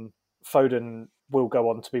 4 of them. Foden will go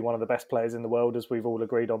on to be one of the best players in the world, as we've all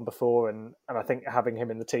agreed on before. And I think having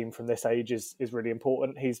him in the team from this age is really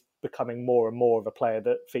important. He's becoming more and more of a player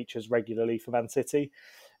that features regularly for Man City.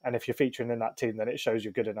 And if you're featuring in that team, then it shows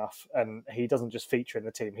you're good enough. And he doesn't just feature in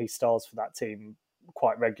the team, he stars for that team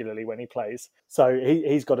quite regularly when he plays. So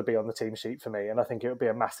he's got to be on the team sheet for me. And I think it would be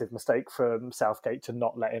a massive mistake from Southgate to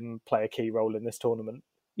not let him play a key role in this tournament.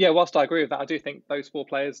 Yeah, whilst I agree with that, I do think those 4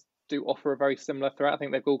 players do offer a very similar threat. I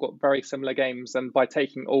think they've all got very similar games. And by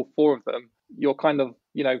taking all 4 of them, you're kind of,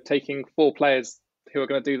 taking 4 players who are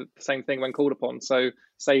going to do the same thing when called upon. So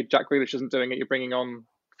say Jack Grealish isn't doing it, you're bringing on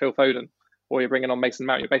Phil Foden, or you're bringing on Mason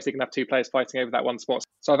Mount. You're basically going to have 2 players fighting over that one spot.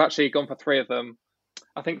 So I've actually gone for 3 of them.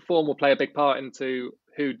 I think form will play a big part into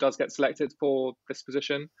who does get selected for this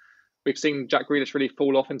position. We've seen Jack Grealish really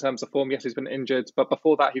fall off in terms of form. Yes, he's been injured, but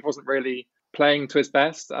before that, he wasn't really playing to his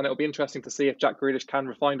best. And it'll be interesting to see if Jack Grealish can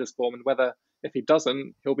refine his form, and whether, if he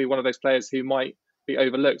doesn't, he'll be one of those players who might be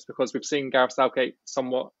overlooked, because we've seen Gareth Southgate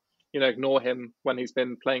somewhat, ignore him when he's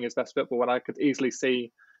been playing his best football. And I could easily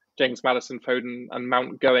see James Maddison, Foden and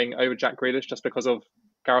Mount going over Jack Grealish just because of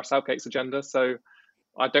Gareth Southgate's agenda. So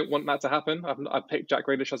I don't want that to happen. I've picked Jack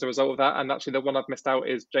Grealish as a result of that. And actually the one I've missed out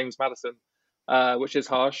is James Maddison, which is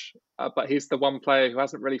harsh. But he's the one player who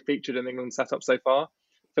hasn't really featured in England's setup so far.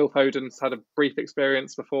 Phil Foden's had a brief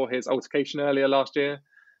experience before his altercation earlier last year.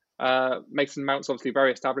 Mason Mount's obviously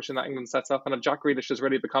very established in that England setup. And Jack Grealish has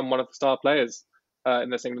really become one of the star players in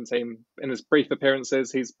this England team. In his brief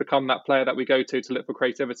appearances, he's become that player that we go to look for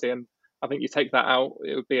creativity. And I think you take that out,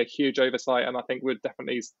 it would be a huge oversight. And I think we'd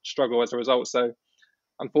definitely struggle as a result. So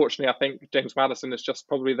unfortunately, I think James Maddison is just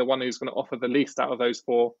probably the one who's going to offer the least out of those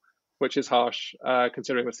 4, which is harsh,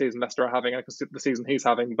 considering the season Leicester are having and the season he's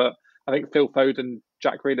having. But I think Phil Foden,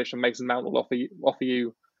 Jack Grealish and Mason Mount will offer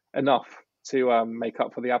you enough to make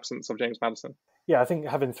up for the absence of James Maddison. Yeah, I think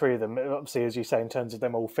having 3 of them, obviously, as you say, in terms of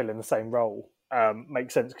them all filling the same role,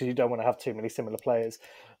 makes sense, because you don't want to have too many similar players.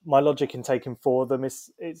 My logic in taking 4 of them it's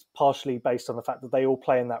partially based on the fact that they all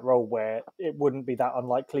play in that role where it wouldn't be that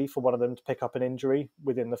unlikely for one of them to pick up an injury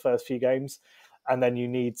within the first few games. And then you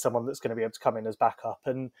need someone that's going to be able to come in as backup.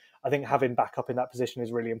 And I think having backup in that position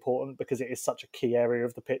is really important, because it is such a key area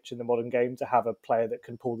of the pitch in the modern game to have a player that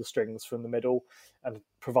can pull the strings from the middle and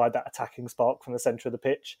provide that attacking spark from the centre of the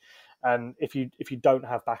pitch. And if you don't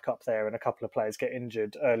have backup there and a couple of players get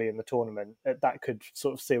injured early in the tournament, that could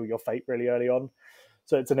sort of seal your fate really early on.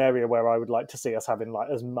 So it's an area where I would like to see us having like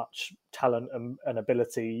as much talent and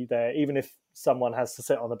ability there, even if someone has to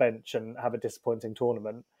sit on the bench and have a disappointing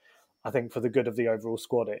tournament. I think for the good of the overall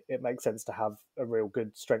squad, it makes sense to have a real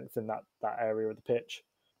good strength in that area of the pitch.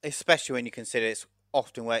 Especially when you consider it's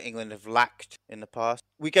often where England have lacked in the past.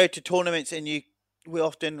 We go to tournaments and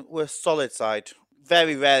we're a solid side.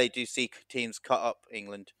 Very rarely do you see teams cut up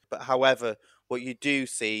England. But however, what you do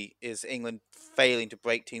see is England failing to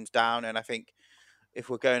break teams down. And I think if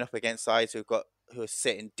we're going up against sides who are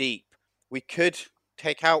sitting deep, we could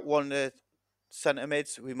take out one of the centre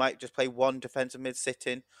mids. We might just play one defensive mid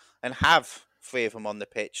sitting and have 3 of them on the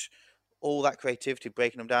pitch. All that creativity,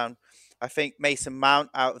 breaking them down. I think Mason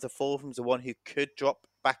Mount, out of the 4 of them, is the one who could drop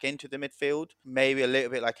back into the midfield. Maybe a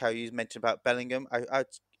little bit like how you mentioned about Bellingham.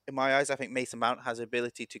 In my eyes, I think Mason Mount has the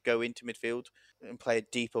ability to go into midfield and play a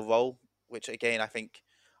deeper role, which again, I think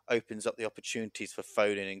opens up the opportunities for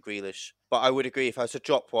Foden and Grealish. But I would agree, if I was to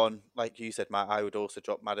drop one, like you said, Matt, I would also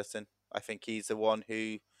drop Maddison. I think he's the one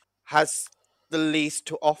who has the least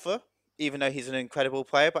to offer, even though he's an incredible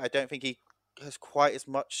player, but I don't think he has quite as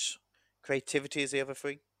much creativity as the other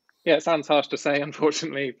 3. Yeah, it sounds harsh to say,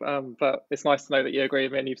 unfortunately, but it's nice to know that you agree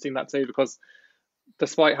with me and you've seen that too, because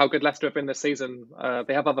despite how good Leicester have been this season,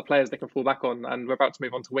 they have other players they can fall back on, and we're about to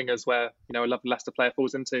move on to wingers where, a lovely Leicester player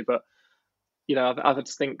falls into, but I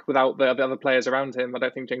just think without the other players around him, I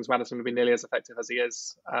don't think James Maddison would be nearly as effective as he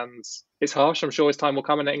is. And it's harsh. I'm sure his time will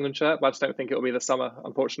come in an England shirt, but I just don't think it will be this summer,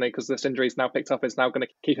 unfortunately, because this injury is now picked up. Is now going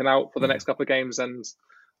to keep him out for the next couple of games, and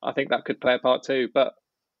I think that could play a part too. But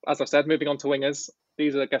as I said, moving on to wingers,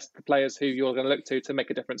 these are, I guess, the players who you're going to look to make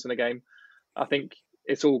a difference in a game. I think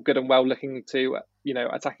it's all good and well looking to,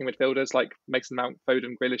 attacking midfielders like Mason Mount,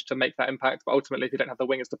 Foden, Grealish to make that impact. But ultimately, if you don't have the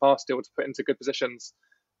wingers to pass to or to put into good positions,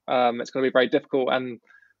 it's going to be very difficult. And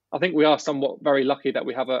I think we are somewhat very lucky that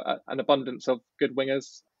we have an abundance of good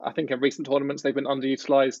wingers. I think in recent tournaments, they've been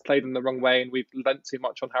underutilised, played in the wrong way, and we've lent too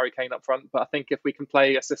much on Harry Kane up front. But I think if we can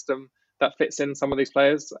play a system that fits in some of these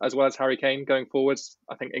players, as well as Harry Kane going forwards,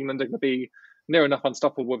 I think England are going to be near enough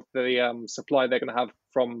unstoppable with the supply they're going to have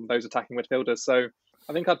from those attacking midfielders. So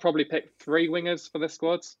I think I'd probably pick 3 wingers for this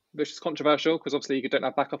squad, which is controversial because obviously you don't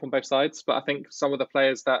have backup on both sides. But I think some of the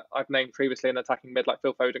players that I've named previously in attacking mid, like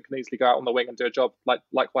Phil Foden, can easily go out on the wing and do a job.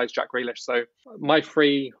 Likewise, Jack Grealish. So my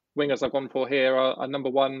 3 wingers I've gone for here are number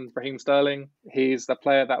 1, Raheem Sterling. He's the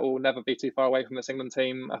player that will never be too far away from this England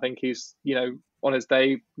team. I think he's, on his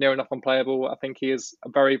day, near enough unplayable. I think he is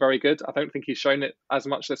very, very good. I don't think he's shown it as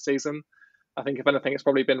much this season. I think, if anything, it's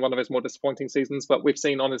probably been one of his more disappointing seasons, but we've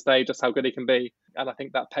seen on his day just how good he can be. And I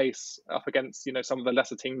think that pace up against, some of the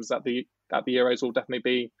lesser teams at the Euros will definitely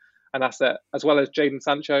be an asset, as well as Jadon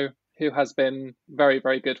Sancho, who has been very,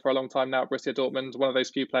 very good for a long time now at Borussia Dortmund, one of those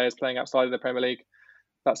few players playing outside of the Premier League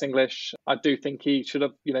that's English. I do think he should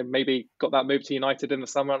have, maybe got that move to United in the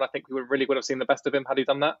summer, and I think we would have seen the best of him had he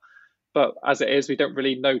done that. But as it is, we don't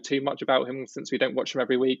really know too much about him since we don't watch him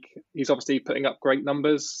every week. He's obviously putting up great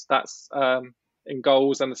numbers, that's in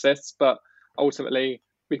goals and assists, but ultimately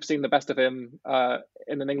we've seen the best of him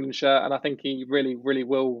in an England shirt, and I think he really, really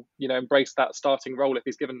will, embrace that starting role if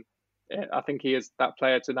he's given it. I think he is that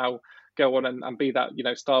player to now go on and be that,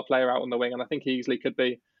 star player out on the wing, and I think he easily could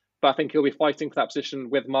be. But I think he'll be fighting for that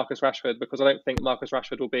position with Marcus Rashford, because I don't think Marcus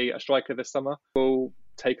Rashford will be a striker this summer. We'll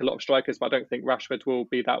take a lot of strikers, but I don't think Rashford will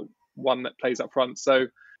be that one that plays up front. So,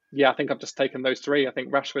 yeah, I think I've just taken those 3. I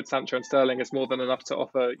think Rashford, Sancho and Sterling is more than enough to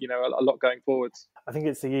offer, a lot going forwards. I think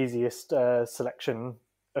it's the easiest selection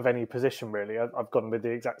of any position, really. I've gone with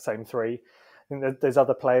the exact same 3. I think there's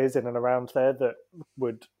other players in and around there that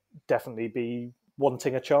would definitely be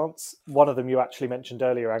wanting a chance. One of them you actually mentioned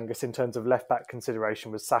earlier, Angus, in terms of left-back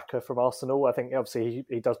consideration, was Saka from Arsenal. I think obviously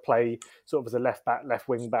he does play sort of as a left-back, left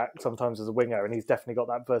wing-back, sometimes as a winger, and he's definitely got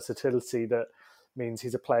that versatility that means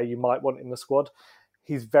he's a player you might want in the squad.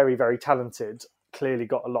 He's very, very talented, clearly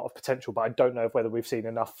got a lot of potential, but I don't know whether we've seen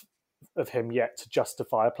enough of him yet to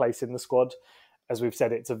justify a place in the squad. As we've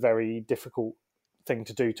said, it's a very difficult thing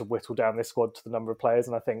to do to whittle down this squad to the number of players,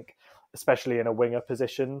 and I think especially in a winger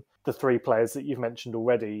position, the 3 players that you've mentioned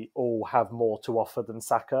already all have more to offer than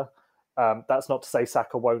Saka. That's not to say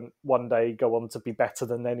Saka won't one day go on to be better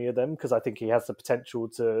than any of them, because I think he has the potential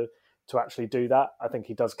to actually do that. I think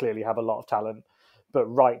he does clearly have a lot of talent, but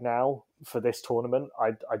right now for this tournament,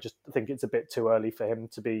 I just think it's a bit too early for him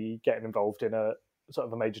to be getting involved in a sort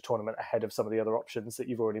of a major tournament ahead of some of the other options that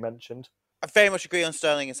you've already mentioned. I very much agree on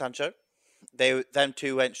Sterling and Sancho. Them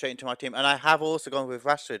 2 went straight into my team, and I have also gone with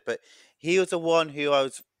Rashford, but he was the one who I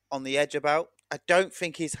was on the edge about. I don't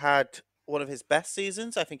think he's had one of his best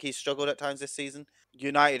seasons. I think he's struggled at times this season.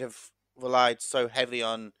 United have relied so heavily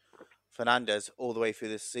on Fernandes all the way through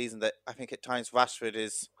this season that I think at times Rashford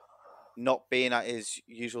is not being at his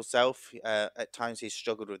usual self. At times he's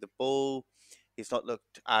struggled with the ball. He's not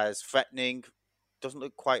looked as threatening. Doesn't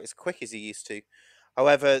look quite as quick as he used to.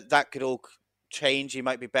 However, that could all change. He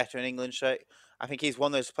might be better in England shirt. I think he's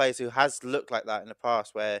one of those players who has looked like that in the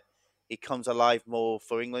past, where he comes alive more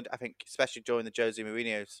for England. I think especially during the Jose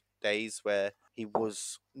Mourinho days, where he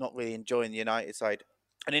was not really enjoying the United side.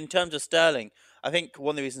 And in terms of Sterling, I think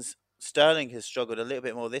one of the reasons Sterling has struggled a little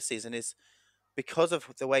bit more this season is because of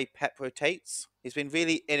the way Pep rotates. He's been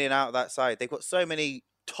really in and out of that side. They've got so many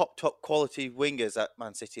top quality wingers at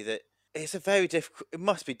Man City that it's a very difficult. It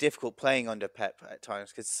must be difficult playing under Pep at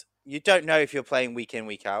times, because you don't know if you're playing week in,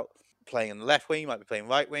 week out. Playing on the left wing, you might be playing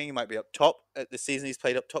right wing, you might be up top. At this season, he's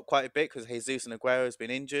played up top quite a bit because Jesus and Aguero has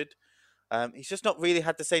been injured. He's just not really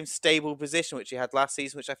had the same stable position which he had last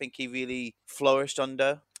season, which I think he really flourished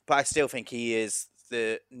under. But I still think he is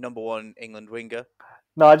the number 1 England winger.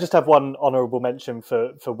 No, I just have one honourable mention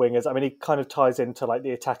for wingers. I mean, he kind of ties into like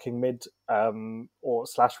the attacking mid or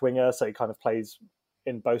 / winger, so he kind of plays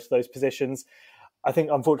in both of those positions. I think,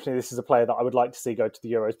 unfortunately, this is a player that I would like to see go to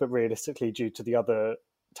the Euros, but realistically, due to the other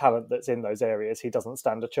talent that's in those areas, he doesn't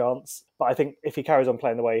stand a chance. But I think if he carries on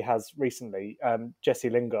playing the way he has recently, Jesse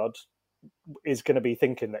Lingard is going to be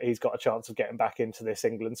thinking that he's got a chance of getting back into this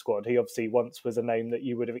England squad. He obviously once was a name that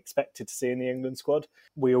you would have expected to see in the England squad.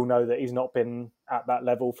 We all know that he's not been at that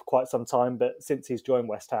level for quite some time, but since he's joined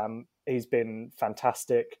West Ham, he's been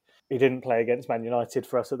fantastic. He didn't play against Man United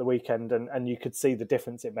for us at the weekend, and you could see the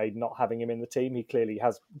difference it made not having him in the team. He clearly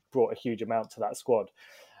has brought a huge amount to that squad.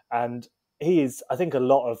 And he is, I think, a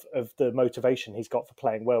lot of the motivation he's got for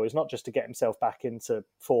playing well is not just to get himself back into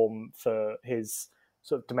form for his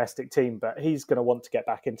sort of domestic team, but he's going to want to get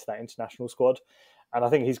back into that international squad. And I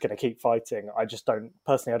think he's going to keep fighting. I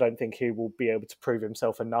don't think he will be able to prove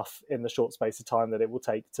himself enough in the short space of time that it will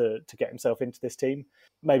take to get himself into this team.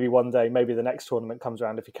 Maybe one day, maybe the next tournament comes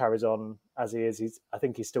around, if he carries on as he is, I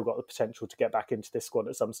think he's still got the potential to get back into this squad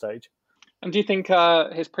at some stage. And do you think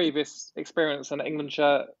his previous experience in an England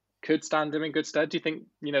shirt could stand him in good stead? Do you think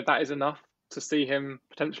that is enough to see him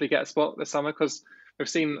potentially get a spot this summer? Because we've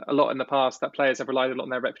seen a lot in the past that players have relied a lot on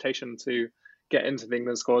their reputation to get into the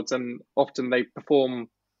England squads, and often they perform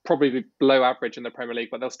probably below average in the Premier League,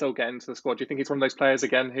 but they'll still get into the squad. Do you think he's one of those players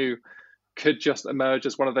again who could just emerge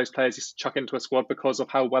as one of those players you chuck into a squad because of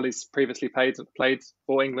how well he's previously played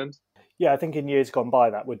for England? Yeah, I think in years gone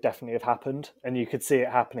by that would definitely have happened, and you could see it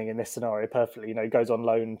happening in this scenario perfectly. You know, he goes on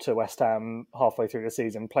loan to West Ham halfway through the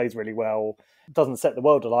season, plays really well, doesn't set the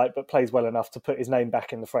world alight, but plays well enough to put his name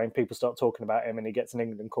back in the frame. People start talking about him and he gets an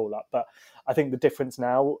England call-up. But I think the difference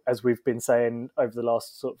now, as we've been saying over the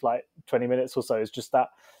last sort of like 20 minutes or so, is just that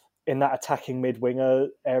in that attacking mid-winger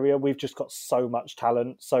area, we've just got so much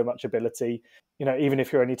talent, so much ability. You know, even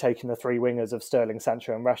if you're only taking the three wingers of Sterling,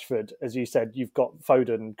 Sancho and Rashford, as you said, you've got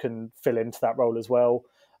Foden can fill into that role as well.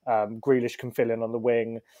 Grealish can fill in on the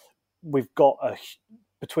wing. We've got,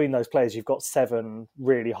 between those players, you've got 7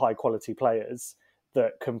 really high-quality players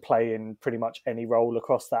that can play in pretty much any role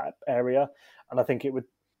across that area. And I think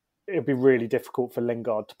it'd be really difficult for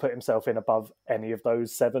Lingard to put himself in above any of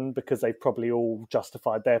those 7 because they've probably all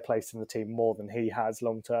justified their place in the team more than he has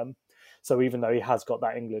long term. So even though he has got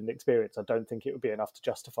that England experience, I don't think it would be enough to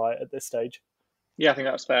justify it at this stage. Yeah, I think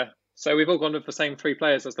that's fair. So we've all gone with the same 3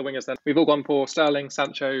 players as the wingers then. We've all gone for Sterling,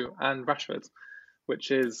 Sancho and Rashford,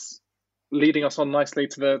 which is leading us on nicely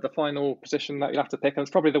to the final position that you'll have to pick. And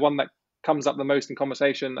it's probably the one that comes up the most in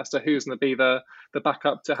conversation as to who's going to be the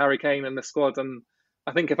backup to Harry Kane in the squad. And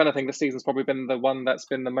I think, if anything, this season's probably been the one that's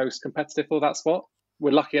been the most competitive for that spot.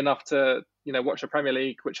 We're lucky enough to, watch the Premier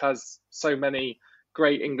League, which has so many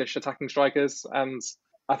great English attacking strikers. And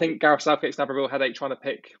I think Gareth Southgate's never a real headache trying to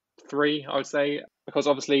pick 3, I would say, because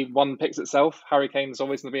obviously one picks itself. Harry Kane's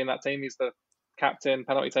always going to be in that team. He's the captain,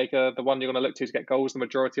 penalty taker, the one you're going to look to get goals the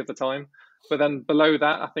majority of the time. But then below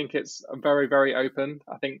that, I think it's very, very open.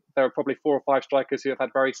 I think there are probably 4 or 5 strikers who have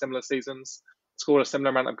had very similar seasons, scored a similar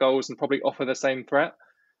amount of goals and probably offer the same threat.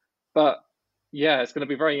 But yeah, it's going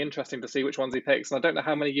to be very interesting to see which ones he picks. And I don't know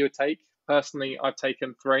how many you would take. Personally, I've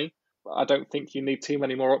taken 3. I don't think you need too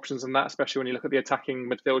many more options than that, especially when you look at the attacking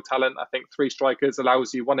midfield talent. I think 3 strikers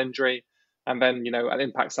allows you 1 injury and then, an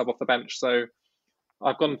impact sub off the bench. So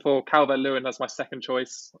I've gone for Calvert-Lewin as my second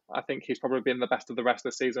choice. I think he's probably been the best of the rest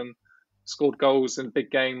this season. Scored goals in big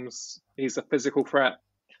games. He's a physical threat,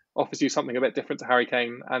 offers you something a bit different to Harry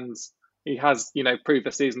Kane. And he has, proved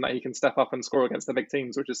this season that he can step up and score against the big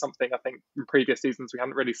teams, which is something I think in previous seasons we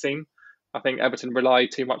haven't really seen. I think Everton relied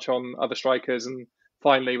too much on other strikers, and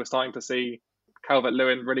finally we're starting to see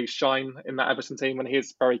Calvert-Lewin really shine in that Everton team, and he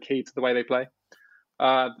is very key to the way they play.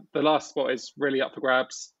 The last spot is really up for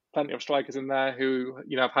grabs. Plenty of strikers in there who,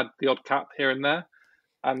 have had the odd cap here and there,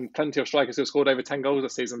 and plenty of strikers who have scored over 10 goals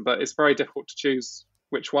this season, but it's very difficult to choose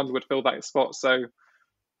which one would fill that spot. So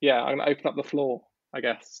yeah, I'm going to open up the floor, I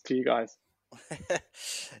guess, to you guys.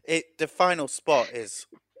 The final spot is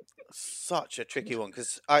such a tricky one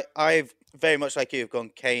because I've very much like you have gone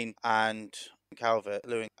Kane and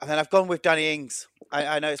Calvert-Lewin, and then I've gone with Danny Ings.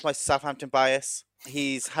 I know it's my Southampton bias.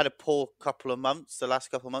 He's had a poor couple of months, the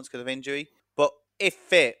last couple of months because of injury, but if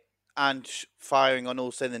fit and firing on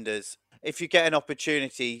all cylinders, if you get an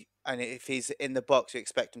opportunity and if he's in the box, you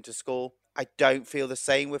expect him to score. I don't feel the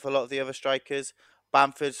same with a lot of the other strikers.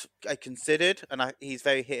 Bamford, I considered, and he's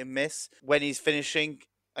very hit and miss. When he's finishing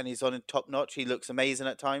and he's on a top notch, he looks amazing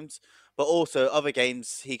at times. But also, other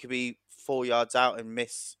games, he could be 4 yards out and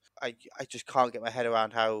miss. I just can't get my head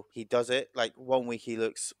around how he does it. Like, one week he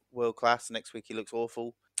looks world class, next week he looks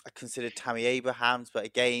awful. I considered Tammy Abrahams, but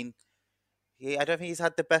again, I don't think he's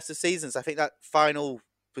had the best of seasons. I think that final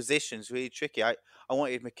position's really tricky. I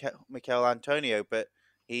wanted Mikel Antonio, but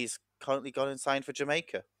he's currently gone and signed for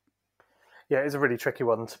Jamaica. Yeah, it's a really tricky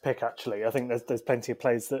one to pick, actually. I think there's plenty of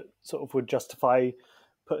players that sort of would justify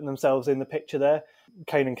putting themselves in the picture there.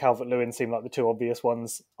 Kane and Calvert-Lewin seem like the 2 obvious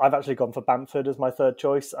ones. I've actually gone for Bamford as my third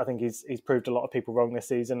choice. I think he's proved a lot of people wrong this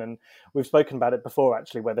season, and we've spoken about it before,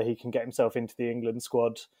 actually, whether he can get himself into the England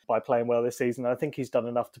squad by playing well this season. I think he's done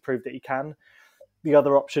enough to prove that he can. The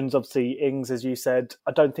other options, obviously, Ings, as you said,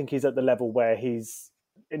 I don't think he's at the level where he's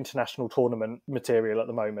international tournament material at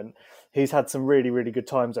the moment. He's had some really, really good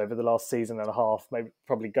times over the last season and a half, maybe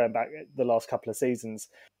probably going back the last couple of seasons.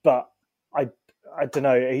 But I don't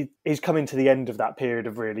know. He's coming to the end of that period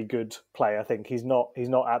of really good play. I think he's not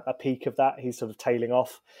at the peak of that. He's sort of tailing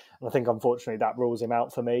off, and I think unfortunately that rules him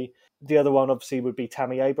out for me. The other one obviously would be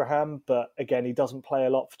Tammy Abraham, but again, he doesn't play a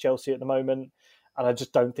lot for Chelsea at the moment, and I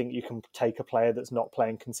just don't think you can take a player that's not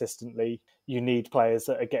playing consistently. You need players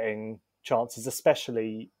that are getting chances,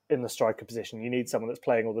 especially in the striker position. You need someone that's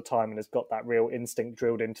playing all the time and has got that real instinct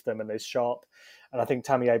drilled into them and is sharp. And I think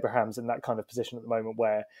Tammy Abraham's in that kind of position at the moment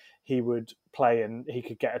where he would play and he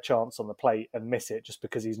could get a chance on the plate and miss it just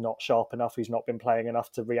because he's not sharp enough. He's not been playing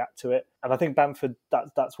enough to react to it. And I think Bamford,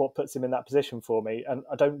 that's what puts him in that position for me. And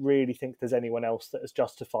I don't really think there's anyone else that has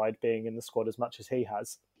justified being in the squad as much as he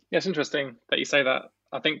has. Yeah, it's interesting that you say that.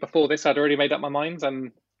 I think before this, I'd already made up my mind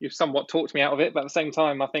and you've somewhat talked me out of it. But at the same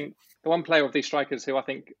time, I think the one player of these strikers who I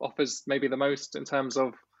think offers maybe the most in terms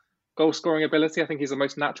of goal scoring ability, I think he's the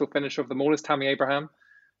most natural finisher of them all, is Tammy Abraham.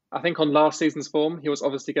 I think on last season's form, he was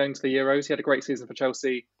obviously going to the Euros. He had a great season for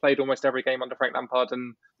Chelsea, played almost every game under Frank Lampard,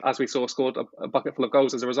 and as we saw, scored a bucket full of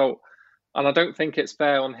goals as a result. And I don't think it's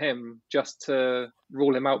fair on him just to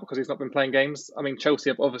rule him out because he's not been playing games. I mean, Chelsea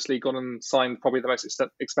have obviously gone and signed probably the most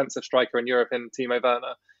expensive striker in Europe in Timo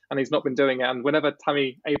Werner, and he's not been doing it. And whenever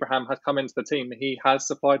Tammy Abraham has come into the team, he has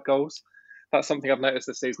supplied goals. That's something I've noticed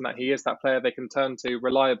this season, that he is that player they can turn to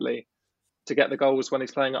reliably to get the goals when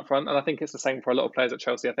he's playing up front. And I think it's the same for a lot of players at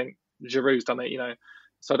Chelsea. I think Giroud's done it,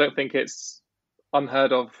 So I don't think it's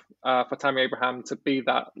unheard of for Tammy Abraham to be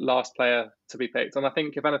that last player to be picked. And I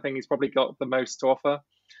think, if anything, he's probably got the most to offer.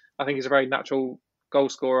 I think he's a very natural goal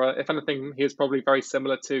scorer. If anything, he is probably very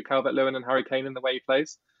similar to Calvert-Lewin and Harry Kane in the way he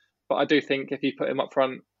plays. But I do think if you put him up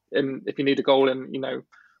front, if you need a goal in,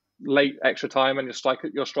 late extra time and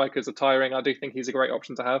your strikers are tiring, I do think he's a great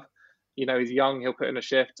option to have. He's young, he'll put in a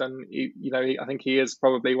shift, and I think he is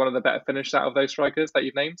probably one of the better finished out of those strikers that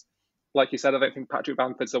you've named. Like you said, I don't think Patrick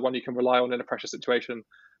Bamford's the one you can rely on in a pressure situation.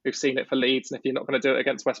 We've seen it for Leeds, and if you're not going to do it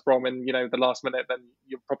against West Brom in the last minute, then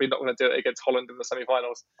you're probably not going to do it against Holland in the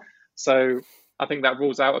semi-finals. So I think that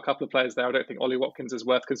rules out a couple of players there. I don't think Ollie Watkins is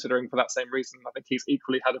worth considering for that same reason. I think he's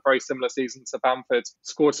equally had a very similar season to Bamford,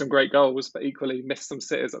 scored some great goals, but equally missed some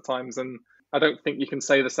sitters at times. And I don't think you can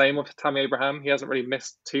say the same of Tammy Abraham. He hasn't really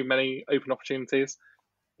missed too many open opportunities.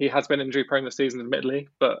 He has been injury prone this season, admittedly,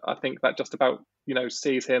 but I think that just about,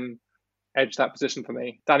 sees him edge that position for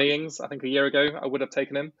me. Danny Ings, I think a year ago, I would have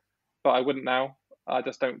taken him, but I wouldn't now. I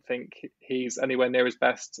just don't think he's anywhere near his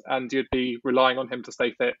best, and you'd be relying on him to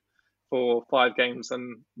stay fit for 5 games,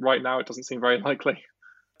 and right now it doesn't seem very likely.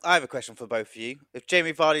 I have a question for both of you. If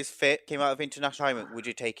Jamie Vardy's fit, came out of international retirement, would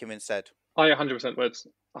you take him instead? I 100% would.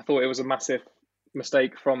 I thought it was a massive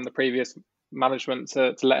mistake from the previous management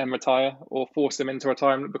to let him retire or force him into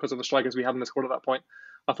retirement because of the strikers we had in the squad at that point.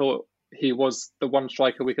 I thought he was the one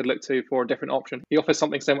striker we could look to for a different option. He offers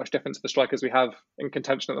something so much different to the strikers we have in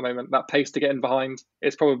contention at the moment. That pace to get in behind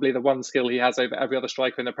is probably the one skill he has over every other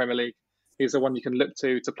striker in the Premier League. He's the one you can look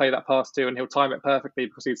to play that pass to, and he'll time it perfectly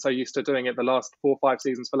because he's so used to doing it the last 4 or 5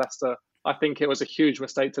 seasons for Leicester. I think it was a huge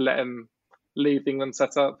mistake to let him leave the England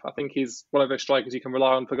setup. I think he's one of those strikers you can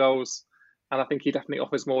rely on for goals. And I think he definitely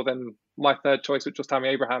offers more than my third choice, which was Tammy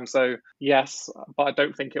Abraham. So yes, but I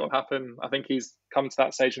don't think it will happen. I think he's come to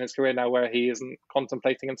that stage in his career now where he isn't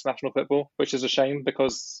contemplating international football, which is a shame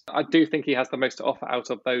because I do think he has the most to offer out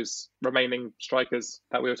of those remaining strikers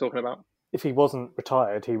that we were talking about. If he wasn't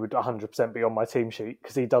retired, he would 100% be on my team sheet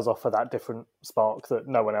because he does offer that different spark that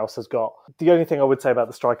no one else has got. The only thing I would say about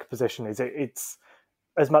the striker position is it's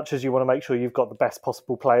as much as you want to make sure you've got the best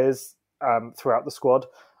possible players throughout the squad,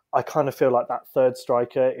 I kind of feel like that third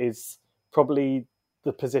striker is probably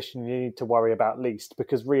the position you need to worry about least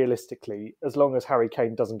because realistically, as long as Harry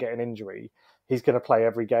Kane doesn't get an injury, he's going to play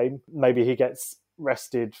every game. Maybe he gets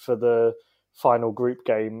rested for the final group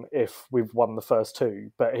game if we've won the first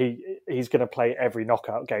 2, but he's going to play every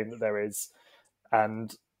knockout game that there is.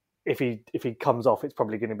 And if he comes off, it's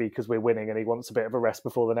probably going to be because we're winning and he wants a bit of a rest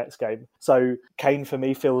before the next game. So Kane for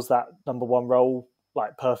me fills that number 1 role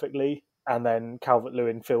like perfectly. And then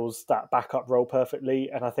Calvert-Lewin fills that backup role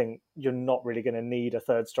perfectly. And I think you're not really going to need a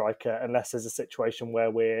third striker unless there's a situation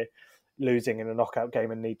where we're losing in a knockout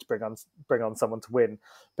game and need to bring on someone to win.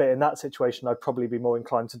 But in that situation, I'd probably be more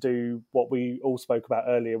inclined to do what we all spoke about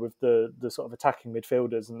earlier with the sort of attacking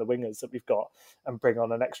midfielders and the wingers that we've got and bring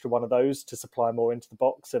on an extra one of those to supply more into the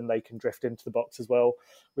box, and they can drift into the box as well.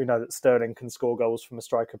 We know that Sterling can score goals from a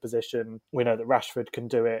striker position. We know that Rashford can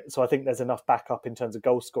do it. So I think there's enough backup in terms of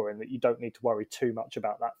goal scoring that you don't need to worry too much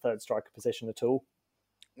about that third striker position at all.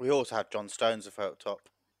 We also have John Stones up top.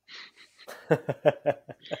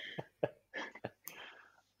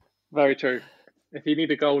 Very true. If you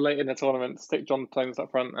need a goal late in the tournament, stick John Stones up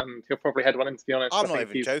front and he'll probably head one in, to be honest. I'm not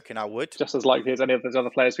even joking, I would. Just as likely as any of those other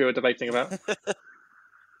players we were debating about.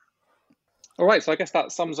 All right, so I guess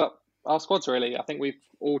that sums up our squads, really. I think we've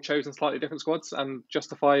all chosen slightly different squads, and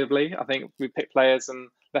justifiably, I think we picked players and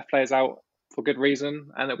left players out for good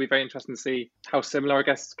reason, and it'll be very interesting to see how similar, I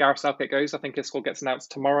guess, Gareth Southgate goes. I think his squad gets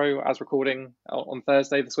announced tomorrow as recording on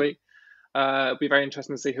Thursday this week. It'll be very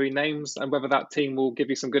interesting to see who he names and whether that team will give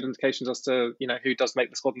you some good indications as to, who does make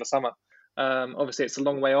the squad in the summer. Obviously, it's a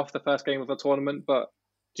long way off the first game of the tournament, but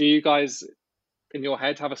do you guys, in your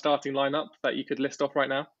head, have a starting lineup that you could list off right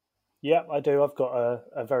now? Yeah, I do. I've got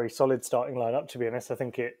a very solid starting lineup, to be honest. I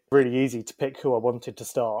think it's really easy to pick who I wanted to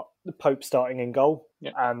start. Pope starting in goal.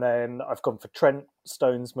 Yeah. And then I've gone for Trent,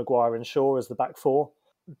 Stones, Maguire and Shaw as the back four.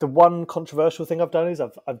 The one controversial thing I've done is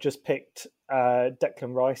I've just picked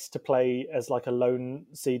Declan Rice to play as like a lone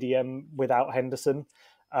CDM without Henderson,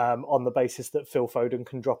 on the basis that Phil Foden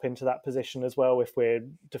can drop into that position as well if we're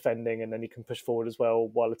defending, and then he can push forward as well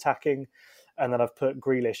while attacking. And then I've put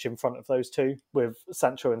Grealish in front of those two with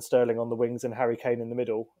Sancho and Sterling on the wings and Harry Kane in the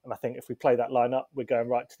middle. And I think if we play that lineup, we're going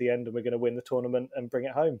right to the end and we're going to win the tournament and bring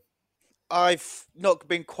it home. I've not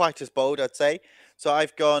been quite as bold, I'd say. So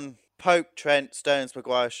I've gone Pope, Trent, Stones,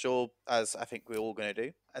 Maguire, Shaw, as I think we're all going to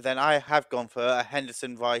do. And then I have gone for a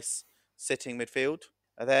Henderson, Rice sitting midfield.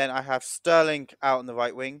 And then I have Sterling out on the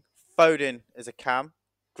right wing, Foden as a cam,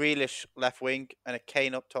 Grealish left wing, and a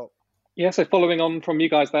Kane up top. Yeah, so following on from you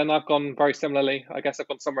guys then, I've gone very similarly. I guess I've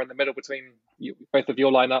gone somewhere in the middle between both of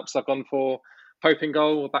your lineups. I've gone for Pope in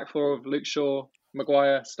goal, back four of Luke Shaw,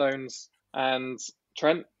 Maguire, Stones and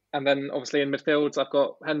Trent. And then obviously in midfield, I've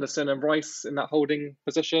got Henderson and Rice in that holding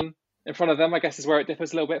position. In front of them, I guess, is where it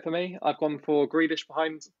differs a little bit for me. I've gone for Grealish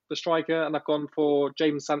behind the striker, and I've gone for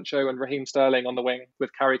Jadon Sancho and Raheem Sterling on the wing with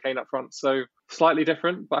Harry Kane up front. So slightly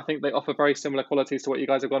different, but I think they offer very similar qualities to what you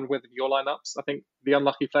guys have gone with in your lineups. I think the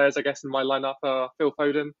unlucky players, I guess, in my lineup are Phil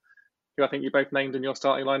Foden, who I think you both named in your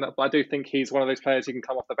starting lineup. But I do think he's one of those players who can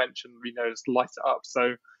come off the bench and, just light it up.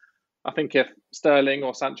 So I think if Sterling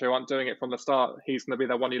or Sancho aren't doing it from the start, he's going to be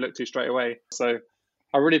the one you look to straight away. So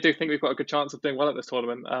I really do think we've got a good chance of doing well at this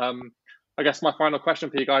tournament. I guess my final question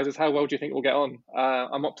for you guys is how well do you think we'll get on?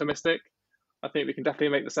 I'm optimistic. I think we can definitely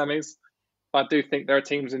make the semis. But I do think there are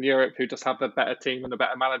teams in Europe who just have the better team and the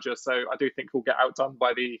better manager. So I do think we'll get outdone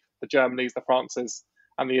by the Germanys, the Frances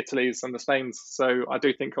and the Italys and the Spains. So I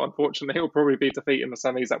do think, unfortunately, it will probably be defeat in the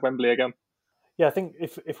semis at Wembley again. Yeah, I think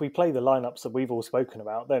if we play the lineups that we've all spoken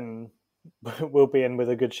about, then we'll be in with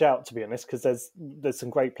a good shout, to be honest, because there's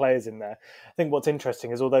some great players in there. I think what's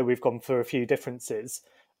interesting is although we've gone for a few differences,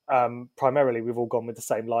 primarily we've all gone with the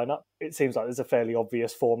same lineup. It seems like there's a fairly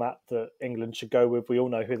obvious format that England should go with. We all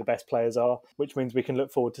know who the best players are, which means we can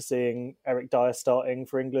look forward to seeing Eric Dyer starting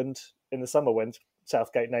for England in the summer when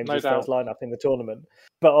Southgate names his first lineup in the tournament.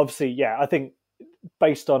 But obviously, yeah, I think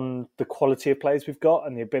based on the quality of players we've got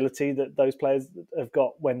and the ability that those players have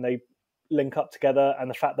got when they link up together and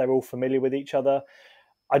the fact they're all familiar with each other,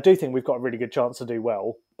 I do think we've got a really good chance to do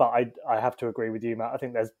well. But I have to agree with you, Matt. I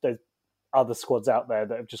think there's other squads out there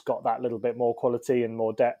that have just got that little bit more quality and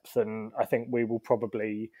more depth, and I think we will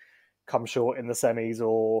probably come short in the semis,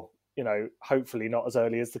 or hopefully not as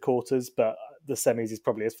early as the quarters, but the semis is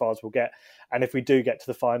probably as far as we'll get. And if we do get to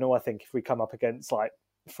the final, I think if we come up against like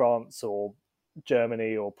France or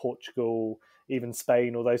Germany or Portugal, even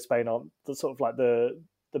Spain, although Spain aren't the sort of like the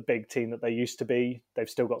big team that they used to be, they've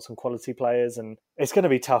still got some quality players, and it's going to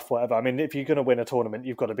be tough, whatever. I mean, if you're going to win a tournament,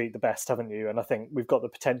 you've got to beat the best, haven't you? And I think we've got the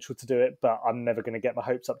potential to do it, but I'm never going to get my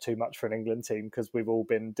hopes up too much for an England team because we've all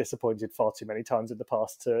been disappointed far too many times in the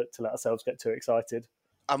past to let ourselves get too excited.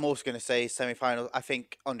 I'm also going to say semi-final. I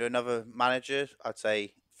think under another manager, I'd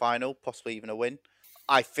say final, possibly even a win.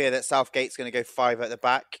 I fear that Southgate's going to go 5 at the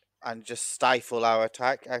back and just stifle our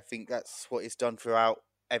attack. I think that's what he's done throughout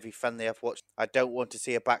every friendly I've watched. I don't want to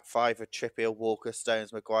see a back 5 of Trippier, Walker,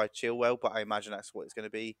 Stones, Maguire, Chilwell, but I imagine that's what it's going to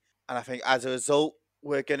be. And I think as a result,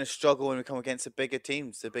 we're going to struggle when we come against the bigger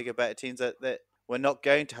teams, the bigger, better teams that we're not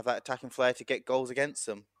going to have that attacking flair to get goals against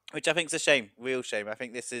them, which I think is a shame, real shame. I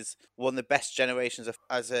think this is one of the best generations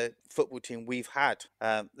as a football team we've had.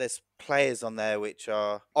 There's players on there which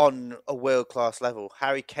are on a world-class level.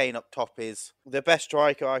 Harry Kane up top is the best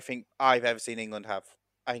striker I think I've ever seen England have.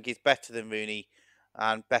 I think he's better than Rooney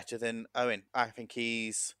and better than Owen. I think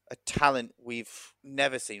he's a talent we've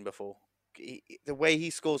never seen before. The way he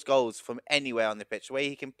scores goals from anywhere on the pitch, the way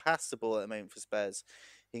he can pass the ball at the moment for Spurs,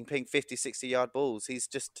 he can ping 50, 60-yard balls. He's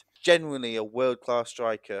just genuinely a world-class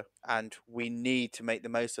striker, and we need to make the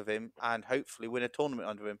most of him and hopefully win a tournament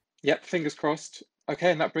under him. Yep, fingers crossed. Okay,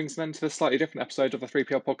 and that brings an end to the slightly different episode of the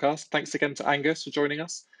 3PL podcast. Thanks again to Angus for joining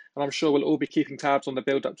us, and I'm sure we'll all be keeping tabs on the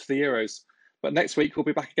build-up to the Euros. But next week, we'll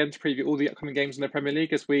be back again to preview all the upcoming games in the Premier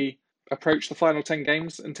League as we approach the final 10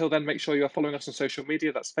 games. Until then, make sure you are following us on social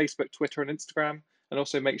media. That's Facebook, Twitter and Instagram. And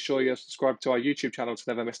also make sure you're subscribed to our YouTube channel to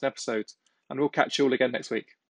never miss an episode. And we'll catch you all again next week.